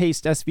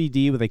iTaste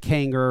SVD with a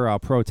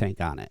Kanger Pro Tank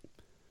on it.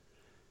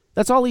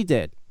 That's all he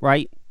did,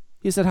 right?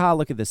 He said,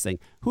 look at this thing.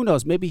 Who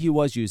knows? Maybe he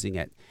was using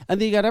it. And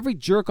then you got every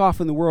jerk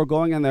off in the world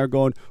going in there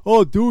going,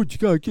 oh, dude, you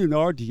got to get an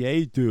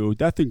RDA, dude.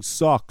 That thing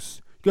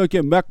sucks. You got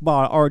to get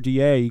MechMod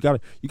RDA. You got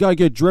to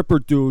get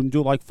Dripper, dude, and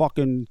do like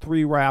fucking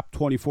 3-wrap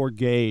 24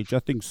 gauge.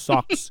 That thing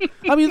sucks.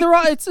 I mean,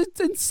 it's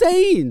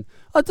insane.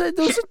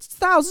 There's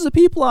thousands of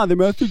people on there,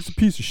 man. That thing's a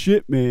piece of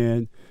shit,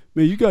 man.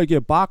 Man, you got to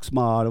get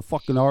BoxMod, a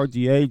fucking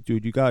RDA,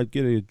 dude. You got to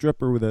get a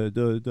Dripper with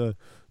the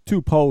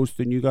 2-post,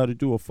 and you got to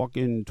do a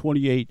fucking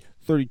 28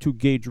 32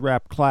 gauge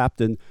wrap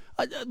Clapton.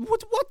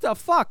 What the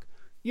fuck?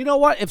 You know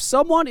what? If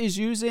someone is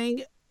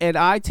using an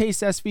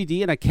iTaste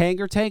SVD and a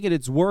Kanger tank and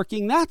it's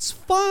working, that's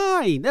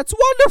fine. That's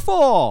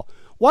wonderful.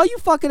 Why you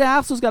fucking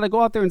assholes got to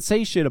go out there and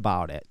say shit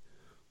about it?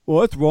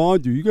 Well, that's wrong,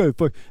 dude. You gotta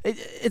fuck.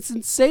 It's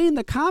insane,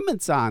 the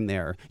comments on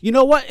there. You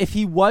know what? If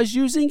he was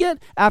using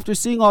it, after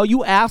seeing all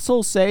you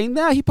assholes saying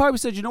that, he probably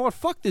said, you know what?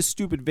 Fuck this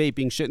stupid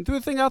vaping shit and threw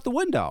the thing out the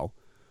window.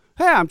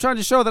 Hey, I'm trying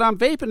to show that I'm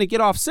vaping to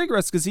get off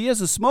cigarettes because he is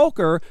a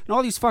smoker, and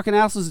all these fucking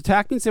assholes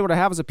attack me and say what I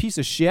have is a piece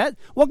of shit.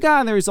 One guy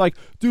in there is like,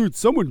 dude,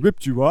 someone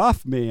ripped you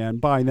off, man,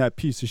 buying that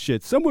piece of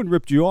shit. Someone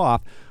ripped you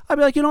off. I'd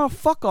be like, you know what,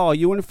 fuck all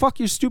you and fuck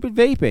your stupid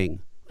vaping. I'm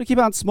gonna keep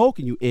on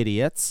smoking, you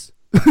idiots.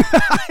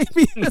 I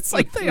mean, it's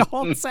like they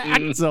all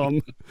sacked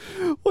him.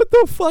 What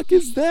the fuck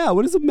is that?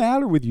 What does it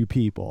matter with you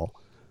people?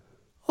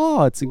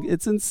 Oh, it's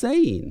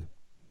insane.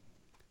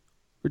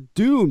 We're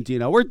doomed, you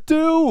know. We're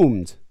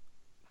doomed.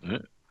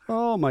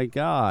 Oh, my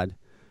God.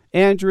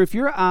 Andrew, if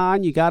you're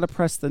on, you got to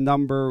press the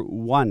number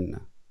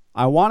 1.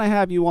 I want to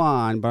have you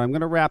on, but I'm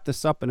going to wrap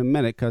this up in a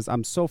minute because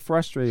I'm so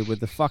frustrated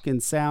with the fucking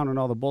sound and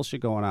all the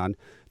bullshit going on.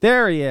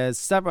 There he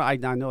is. I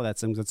know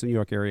that's him. That's a New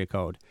York area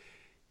code.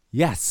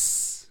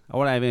 Yes. I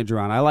want to have Andrew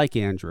on. I like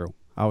Andrew.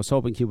 I was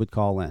hoping he would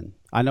call in.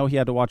 I know he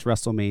had to watch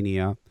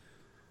WrestleMania.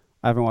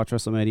 I haven't watched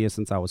WrestleMania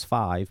since I was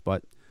 5,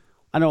 but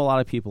I know a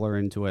lot of people are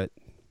into it.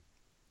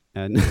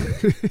 And...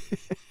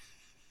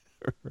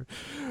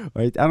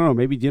 Wait, I don't know.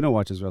 Maybe Dino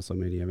watches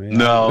WrestleMania. Maybe.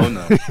 No.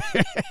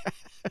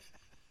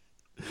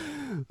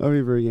 Let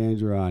me bring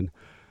Andrew on.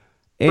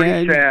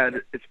 Pretty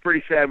sad. It's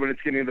pretty sad when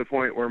it's getting to the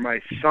point where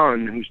my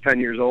son, who's 10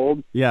 years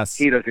old, yes,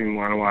 he doesn't even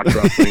want to watch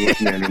wrestling with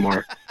me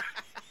anymore.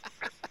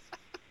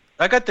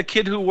 I got the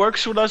kid who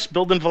works with us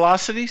building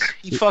Velocities.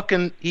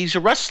 He's a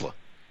wrestler.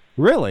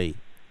 Really?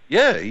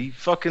 Yeah, he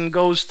fucking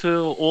goes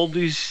to all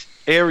these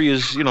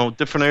areas, you know,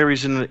 different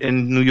areas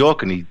in New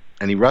York, and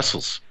he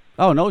wrestles.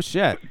 Oh, no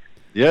shit.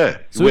 Yeah,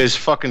 he wears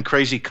fucking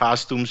crazy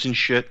costumes and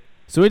shit.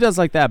 So he does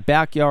like that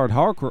backyard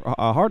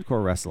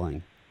hardcore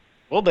wrestling.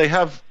 Well, they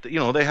have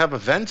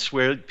events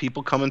where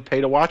people come and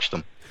pay to watch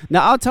them.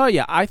 Now, I'll tell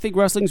you, I think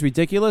wrestling's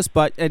ridiculous,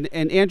 but, and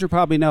Andrew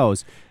probably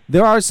knows,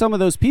 there are some of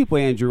those people,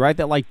 Andrew, right,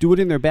 that like do it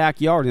in their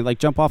backyard and they like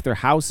jump off their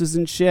houses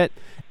and shit,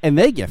 and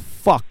they get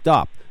fucked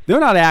up.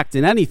 They're not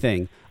acting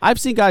anything. I've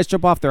seen guys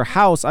jump off their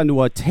house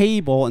onto a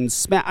table and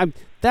smack.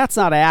 That's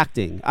not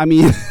acting. I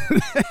mean,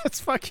 that's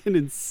fucking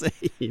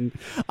insane.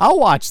 I'll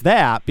watch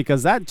that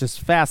because that just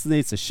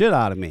fascinates the shit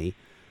out of me.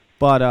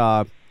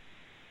 But,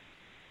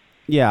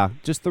 yeah,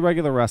 just the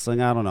regular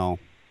wrestling, I don't know.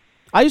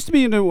 I used to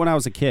be into it when I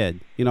was a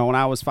kid, when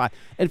I was 5.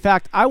 In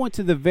fact, I went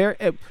to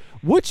the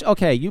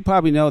okay, you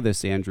probably know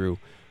this, Andrew.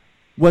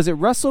 Was it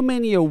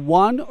WrestleMania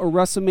 1 or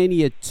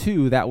WrestleMania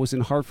 2 that was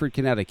in Hartford,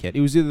 Connecticut?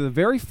 It was either the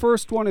very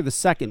first one or the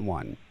second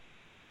one.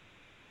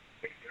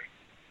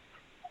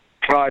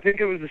 I think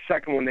it was the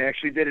second one. They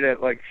actually did it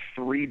at like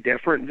 3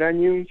 different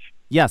venues.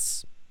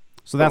 Yes.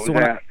 So that's the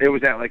one. It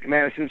was at like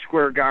Madison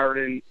Square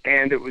Garden,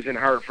 and it was in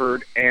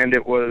Hartford, and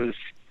it was,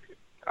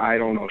 I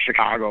don't know,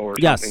 Chicago or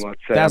something.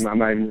 Let's say I'm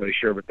not even really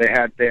sure, but they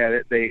had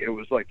it. It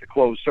was like the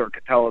closed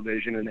circuit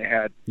television, and they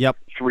had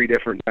 3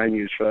 different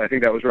venues for that. I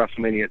think that was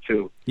WrestleMania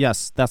 2.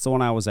 Yes, that's the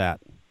one I was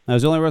at. That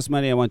was the only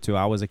WrestleMania I went to.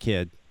 I was a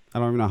kid. I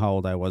don't even know how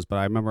old I was, but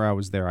I remember I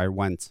was there. I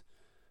went,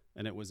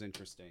 and it was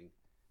interesting.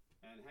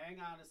 And hang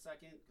on a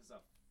second, because a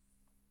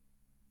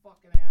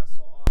fucking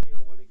asshole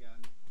audio went again.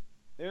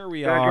 There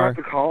we are. Did I drop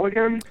the call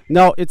again?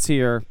 No, it's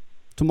here.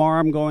 Tomorrow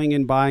I'm going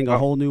and buying a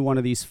whole new one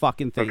of these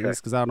fucking things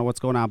because I don't know what's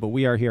going on, but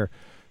we are here.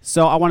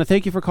 So I want to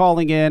thank you for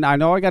calling in. I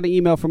know I got an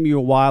email from you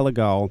a while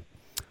ago.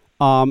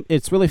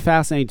 It's really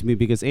fascinating to me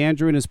because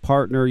Andrew and his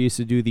partner used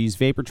to do these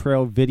Vapor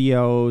Trail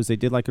videos. They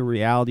did like a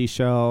reality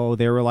show.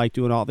 They were like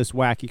doing all this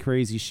wacky,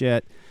 crazy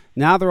shit.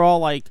 Now they're all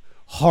like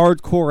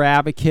hardcore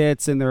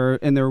advocates and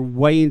they're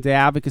way into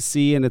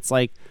advocacy, and it's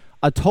like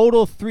a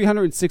total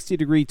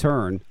 360-degree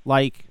turn.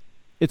 Like,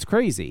 it's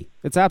crazy.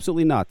 It's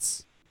absolutely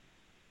nuts.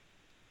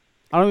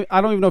 I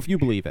don't even know if you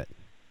believe it.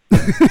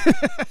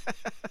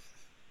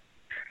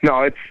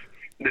 No,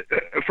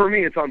 for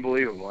me, it's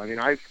unbelievable. I mean,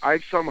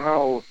 I've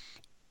somehow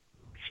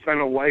spent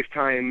a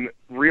lifetime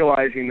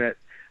realizing that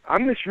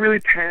I'm this really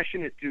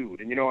passionate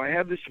dude, and I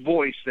have this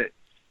voice that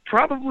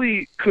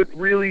probably could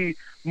really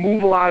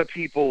move a lot of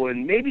people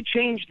and maybe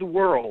change the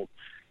world,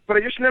 but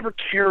I just never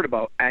cared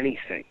about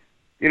anything.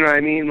 You know what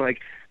I mean? Like,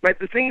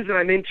 the things that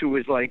I'm into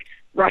is like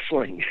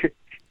wrestling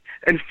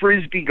and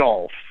frisbee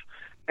golf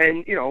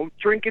and,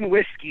 drinking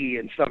whiskey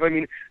and stuff. I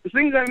mean, the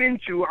things I'm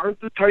into aren't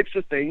the types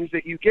of things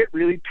that you get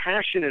really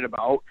passionate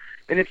about.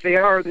 And if they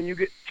are, then you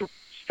get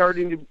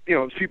starting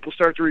to, people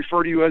start to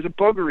refer to you as a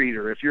booger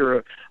eater if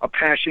you're a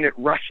passionate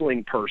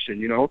wrestling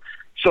person,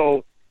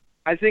 So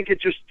I think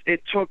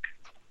it took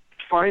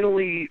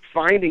finally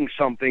finding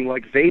something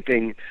like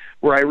vaping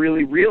where I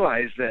really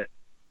realized that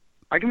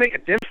I can make a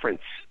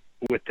difference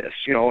with this,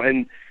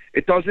 and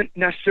it doesn't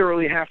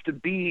necessarily have to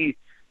be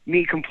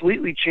me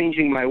completely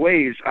changing my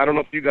ways. I don't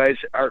know if you guys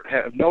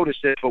have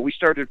noticed it, but we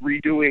started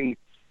redoing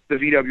the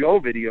VWO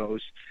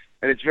videos,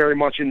 and it's very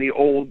much in the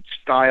old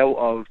style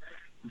of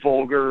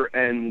vulgar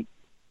and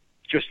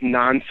just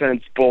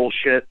nonsense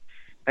bullshit,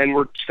 and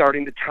we're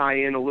starting to tie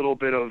in a little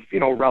bit of,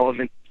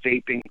 relevant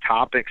vaping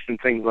topics and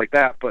things like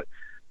that, but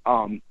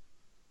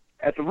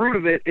at the root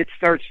of it, it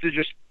starts to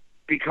just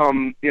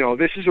become,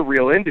 this is a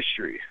real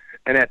industry,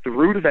 and at the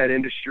root of that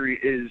industry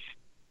is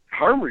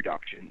harm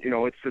reduction.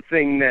 It's the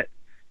thing that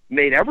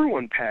made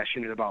everyone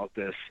passionate about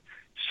this.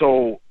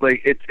 So,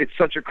 like, it's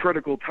such a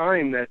critical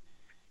time that,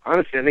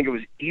 honestly, I think it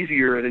was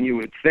easier than you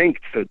would think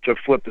to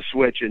flip the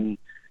switch and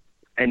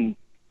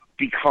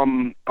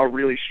become a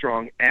really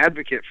strong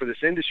advocate for this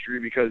industry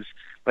because,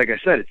 like I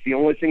said, it's the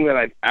only thing that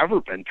I've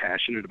ever been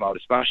passionate about,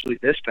 especially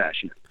this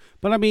passionate.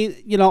 But I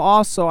mean,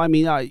 also, I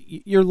mean,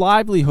 your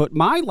livelihood,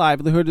 my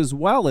livelihood as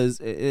well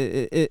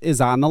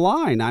is on the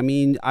line. I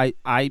mean,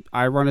 I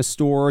run a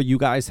store. You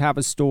guys have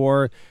a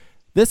store.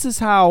 This is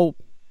how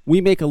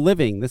we make a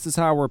living. This is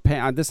how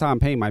this is how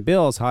I'm paying my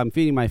bills, how I'm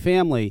feeding my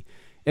family.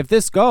 If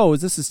this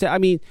goes, I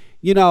mean,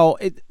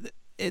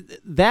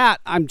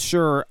 that I'm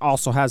sure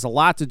also has a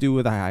lot to do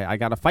with I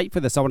got to fight for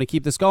this. I want to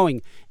keep this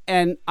going.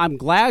 And I'm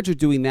glad you're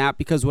doing that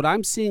because what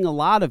I'm seeing a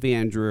lot of,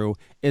 Andrew,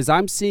 is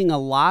I'm seeing a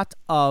lot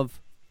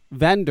of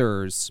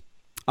vendors.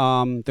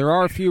 There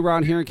are a few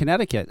around here in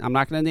Connecticut. I'm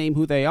not going to name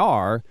who they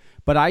are,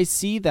 but I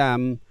see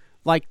them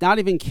like not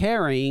even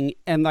caring,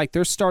 and like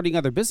they're starting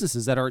other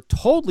businesses that are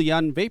totally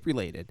unvape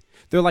related.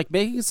 They're like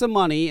making some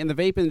money in the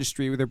vape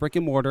industry with their brick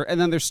and mortar,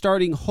 and then they're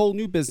starting whole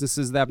new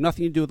businesses that have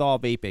nothing to do with all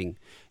vaping.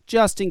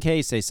 Just in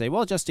case, they say,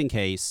 well, just in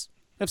case.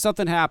 If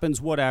something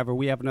happens, whatever,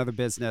 we have another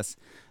business.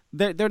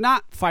 They're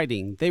not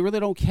fighting. They really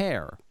don't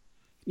care.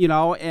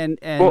 And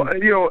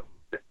well,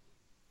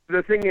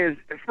 the thing is,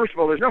 first of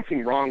all, there's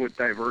nothing wrong with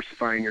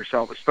diversifying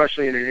yourself,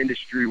 especially in an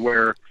industry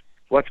where,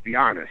 let's be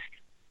honest,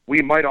 we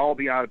might all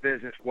be out of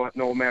business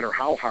no matter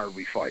how hard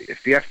we fight.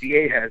 If the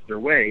FDA has their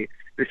way,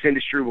 this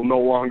industry will no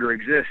longer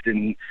exist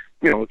in,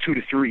 2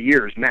 to 3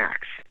 years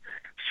max.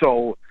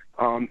 So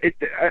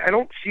I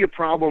don't see a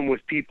problem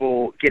with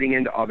people getting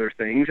into other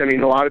things. I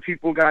mean, a lot of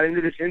people got into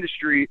this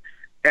industry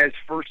as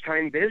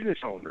first-time business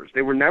owners.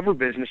 They were never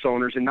business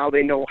owners, and now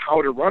they know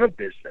how to run a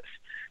business.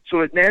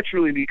 So it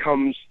naturally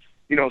becomes,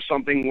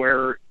 something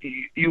where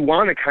you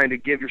want to kind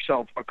of give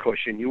yourself a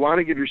cushion. You want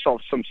to give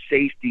yourself some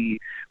safety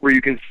where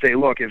you can say,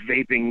 look, if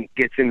vaping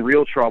gets in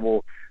real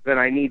trouble, then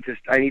I need to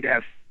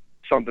have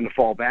something to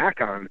fall back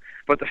on.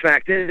 But the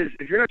fact is,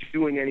 if you're not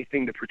doing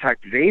anything to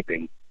protect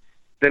vaping,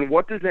 then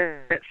what does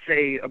that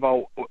say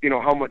about,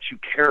 how much you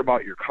care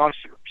about your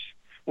customers?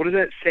 What does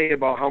that say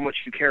about how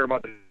much you care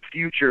about the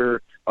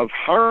future of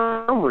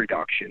harm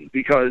reduction?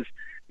 Because,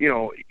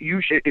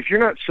 if you're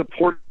not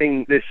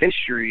supporting this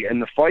industry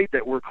and the fight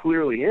that we're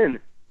clearly in,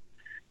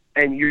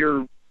 and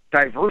you're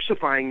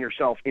diversifying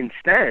yourself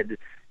instead,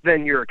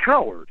 then you're a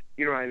coward.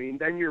 You know what I mean?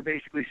 Then you're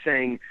basically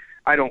saying,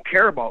 I don't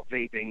care about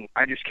vaping.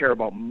 I just care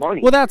about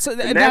money. Well, that's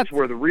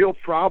where the real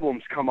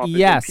problems come up.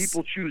 Yes. Is when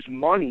people choose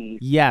money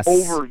yes.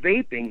 over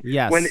vaping.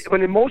 Yes.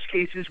 When in most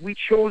cases we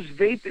chose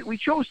vaping, we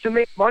chose to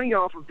make money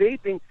off of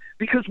vaping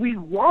because we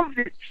loved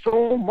it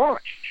so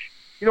much.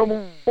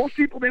 Most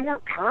people, they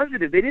weren't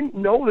positive. They didn't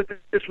know that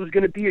this was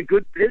going to be a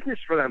good business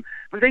for them,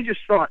 but they just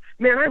thought,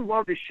 man, I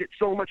love this shit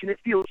so much, and it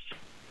feels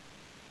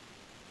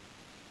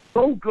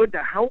so good to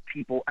help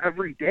people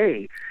every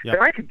day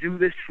that I could do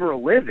this for a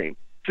living.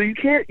 So you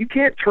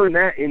can't turn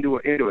that into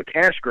a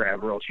cash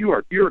grab, or else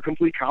you're a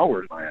complete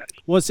coward, my ass.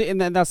 Well, see, and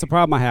that's the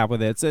problem I have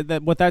with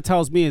it. What that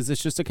tells me is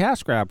it's just a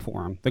cash grab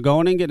for them. They're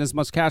going in, getting as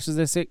much cash as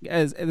they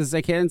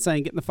can, and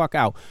saying, "Getting the fuck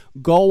out,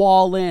 go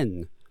all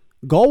in,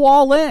 go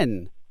all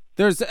in."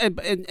 But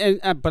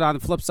on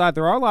the flip side,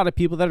 there are a lot of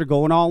people that are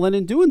going all in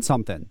and doing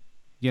something,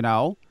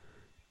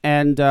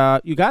 and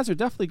you guys are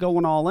definitely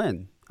going all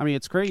in. I mean,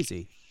 it's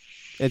crazy.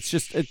 It's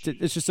just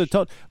a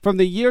total. From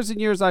the years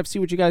and years I've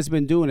seen what you guys have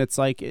been doing, it's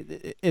like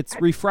it's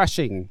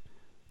refreshing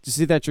to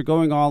see that you're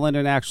going all in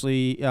and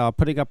actually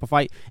putting up a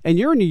fight. And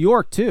you're in New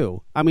York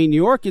too. I mean, New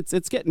York,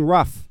 it's getting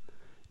rough.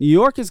 New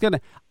York is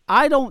gonna.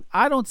 I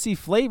don't see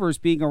flavors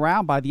being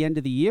around by the end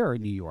of the year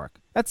in New York.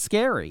 That's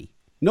scary.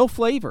 No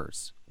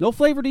flavors. No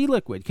flavored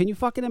e-liquid. Can you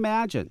fucking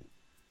imagine?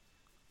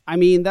 I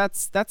mean,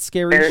 that's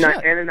scary and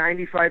shit. And a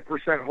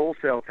 95%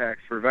 wholesale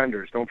tax for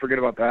vendors. Don't forget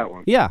about that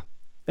one. Yeah,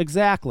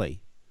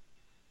 exactly.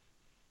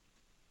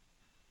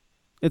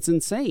 It's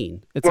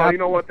insane. You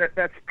know what?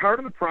 That's part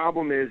of the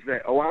problem is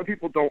that a lot of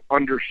people don't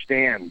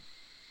understand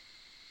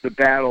the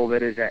battle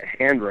that is at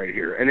hand right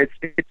here. And it's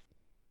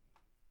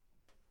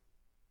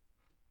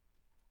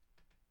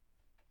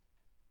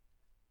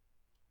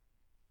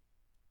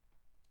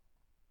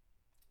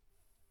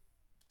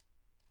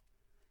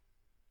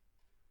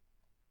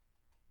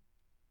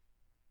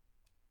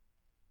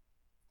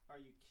Are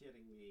you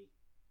kidding me?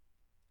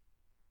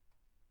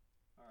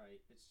 All right,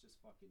 it's just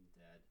fucking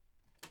dead.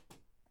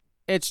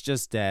 It's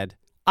just dead.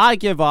 I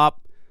give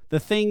up. The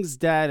thing's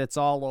dead. It's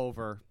all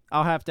over.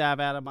 I'll have to have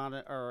Adam on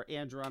it or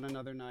Andrew on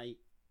another night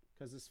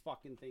because this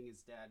fucking thing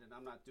is dead and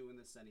I'm not doing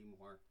this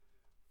anymore.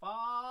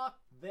 Fuck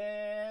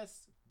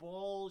this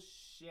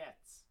bullshit.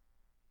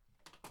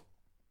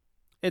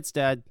 It's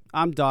dead.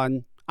 I'm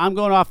done. I'm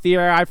going off the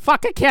air. I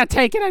fucking can't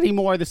take it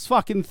anymore, this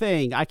fucking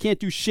thing. I can't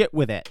do shit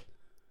with it.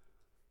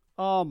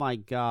 Oh, my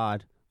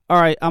God.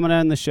 All right, I'm going to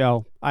end the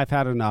show. I've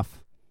had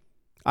enough.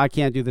 I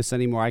can't do this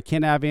anymore. I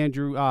can't have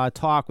Andrew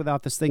talk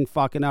without this thing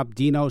fucking up.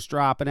 Dino's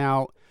dropping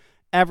out.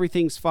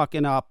 Everything's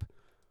fucking up.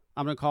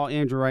 I'm going to call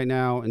Andrew right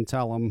now and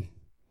tell him,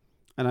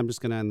 and I'm just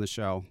going to end the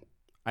show.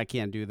 I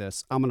can't do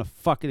this. I'm going to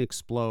fucking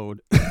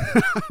explode.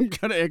 I'm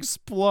going to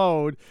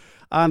explode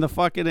on the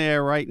fucking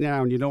air right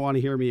now, and you don't want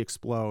to hear me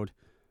explode.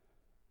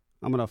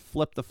 I'm going to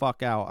flip the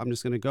fuck out. I'm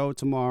just going to go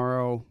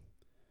tomorrow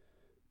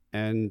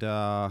and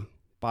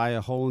buy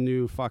a whole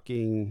new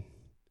fucking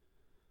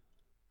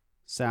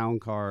sound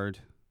card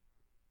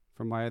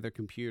from my other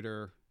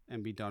computer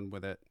and be done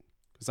with it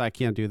because I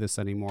can't do this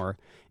anymore.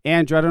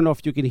 Andrew, I don't know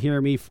if you can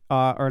hear me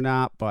or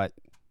not, but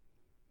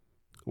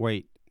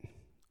wait.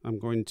 I'm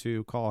going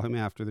to call him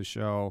after the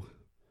show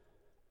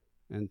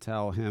and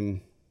tell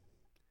him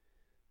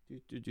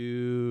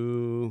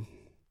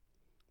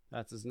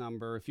that's his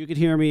number. If you could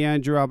hear me,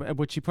 Andrew,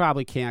 which you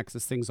probably can't because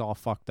this thing's all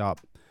fucked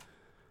up.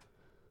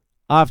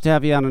 I'll have to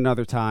have you on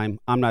another time.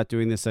 I'm not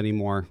doing this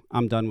anymore.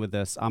 I'm done with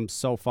this. I'm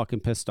so fucking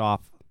pissed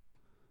off.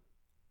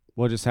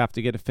 We'll just have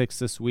to get it fixed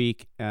this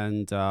week,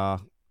 and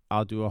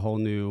I'll do a whole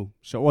new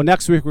show. Well,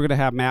 next week we're going to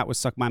have Matt with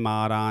Suck My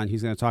Mod on.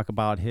 He's going to talk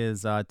about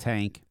his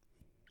tank,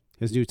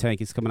 his new tank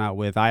he's coming out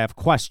with. I have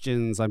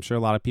questions. I'm sure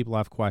a lot of people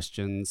have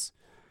questions.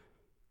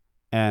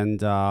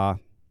 And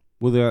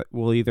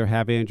we'll either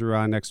have Andrew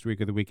on next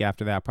week or the week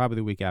after that. Probably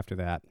the week after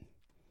that,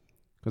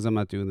 because I'm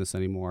not doing this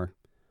anymore.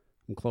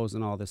 I'm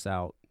closing all this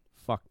out.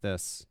 Fuck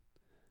this.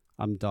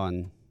 I'm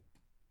done.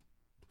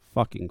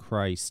 Fucking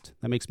Christ.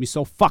 That makes me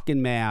so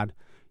fucking mad.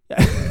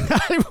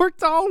 I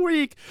worked all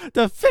week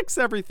to fix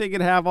everything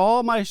and have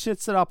all my shit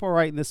set up all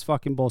right, and this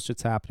fucking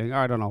bullshit's happening.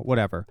 I don't know.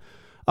 Whatever.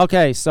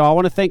 Okay, so I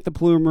want to thank the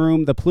Plume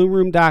Room,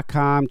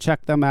 theplumeroom.com.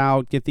 Check them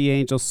out. Get the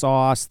Angel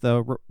Sauce,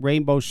 the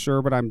Rainbow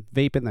Sherbet. I'm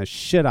vaping the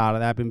shit out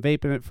of that. I've been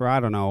vaping it for, I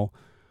don't know,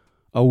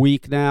 a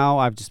week now.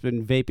 I've just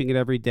been vaping it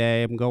every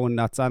day. I'm going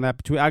nuts on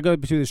that. I go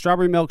between the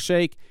Strawberry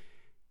Milkshake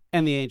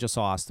and the Angel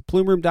Sauce.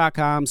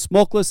 Theplumeroom.com,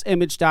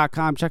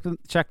 smokelessimage.com.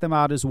 Check them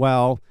out as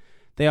well.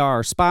 They are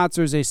our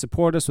sponsors. They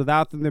support us.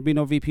 Without them, there'd be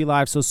no VP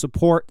Live, so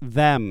support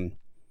them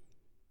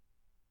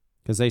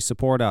because they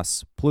support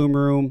us. Plume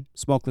Room,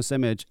 Smokeless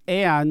Image.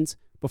 And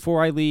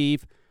before I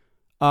leave,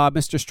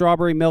 Mr.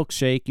 Strawberry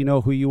Milkshake, you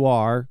know who you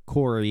are,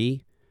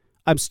 Corey.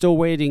 I'm still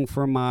waiting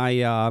for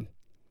my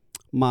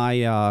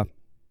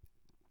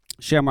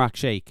Shamrock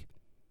Shake.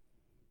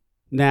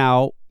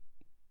 Now,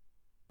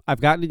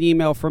 I've gotten an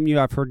email from you.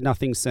 I've heard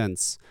nothing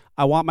since.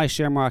 I want my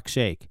Shamrock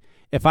Shake.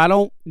 If I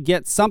don't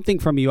get something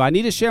from you, I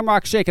need a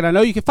Shamrock Shake, and I know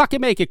you can fucking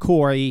make it,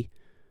 Corey.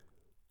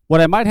 What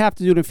I might have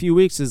to do in a few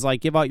weeks is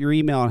like give out your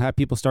email and have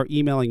people start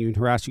emailing you and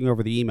harassing you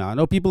over the email. I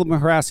know people have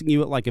been harassing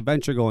you at like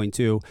events you're going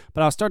to,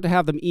 but I'll start to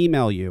have them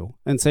email you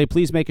and say,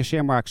 please make a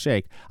Shamrock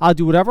Shake. I'll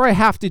do whatever I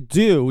have to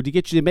do to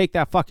get you to make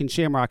that fucking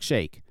Shamrock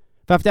Shake.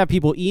 If I have to have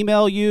people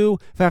email you,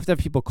 if I have to have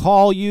people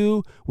call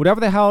you,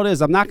 whatever the hell it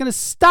is, I'm not going to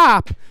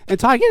stop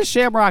until I get a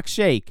Shamrock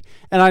Shake.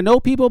 And I know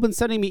people have been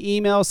sending me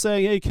emails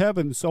saying, hey,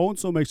 Kevin,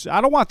 so-and-so makes...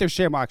 I don't want their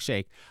Shamrock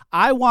Shake.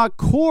 I want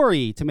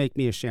Corey to make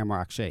me a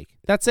Shamrock Shake.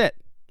 That's it.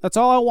 That's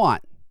all I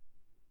want,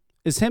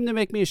 is him to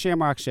make me a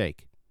Shamrock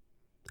Shake.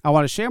 I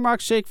want a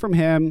Shamrock Shake from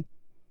him.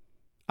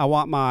 I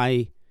want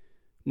my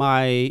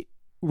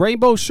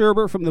Rainbow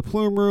Sherbet from the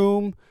Plume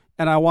Room,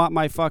 and I want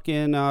my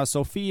fucking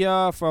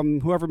Sophia from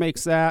whoever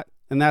makes that,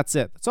 and that's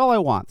it. That's all I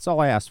want. That's all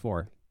I asked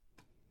for.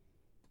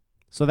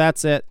 So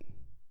that's it.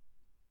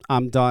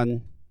 I'm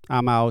done.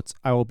 I'm out.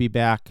 I will be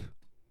back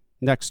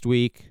next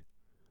week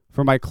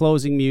for my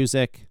closing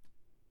music.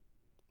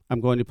 I'm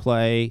going to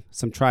play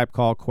some Tribe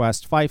Called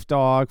Quest. Fife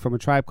Dog from A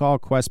Tribe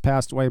Called Quest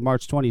passed away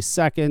March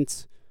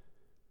 22nd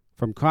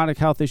from chronic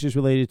health issues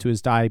related to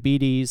his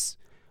diabetes.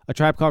 A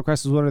Tribe Called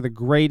Quest is one of the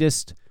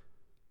greatest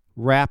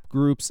rap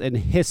groups in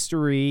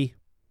history,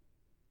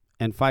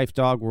 and Fife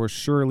Dog will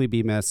surely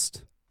be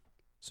missed.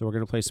 So we're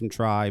going to play some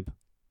Tribe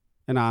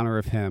in honor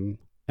of him,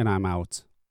 and I'm out.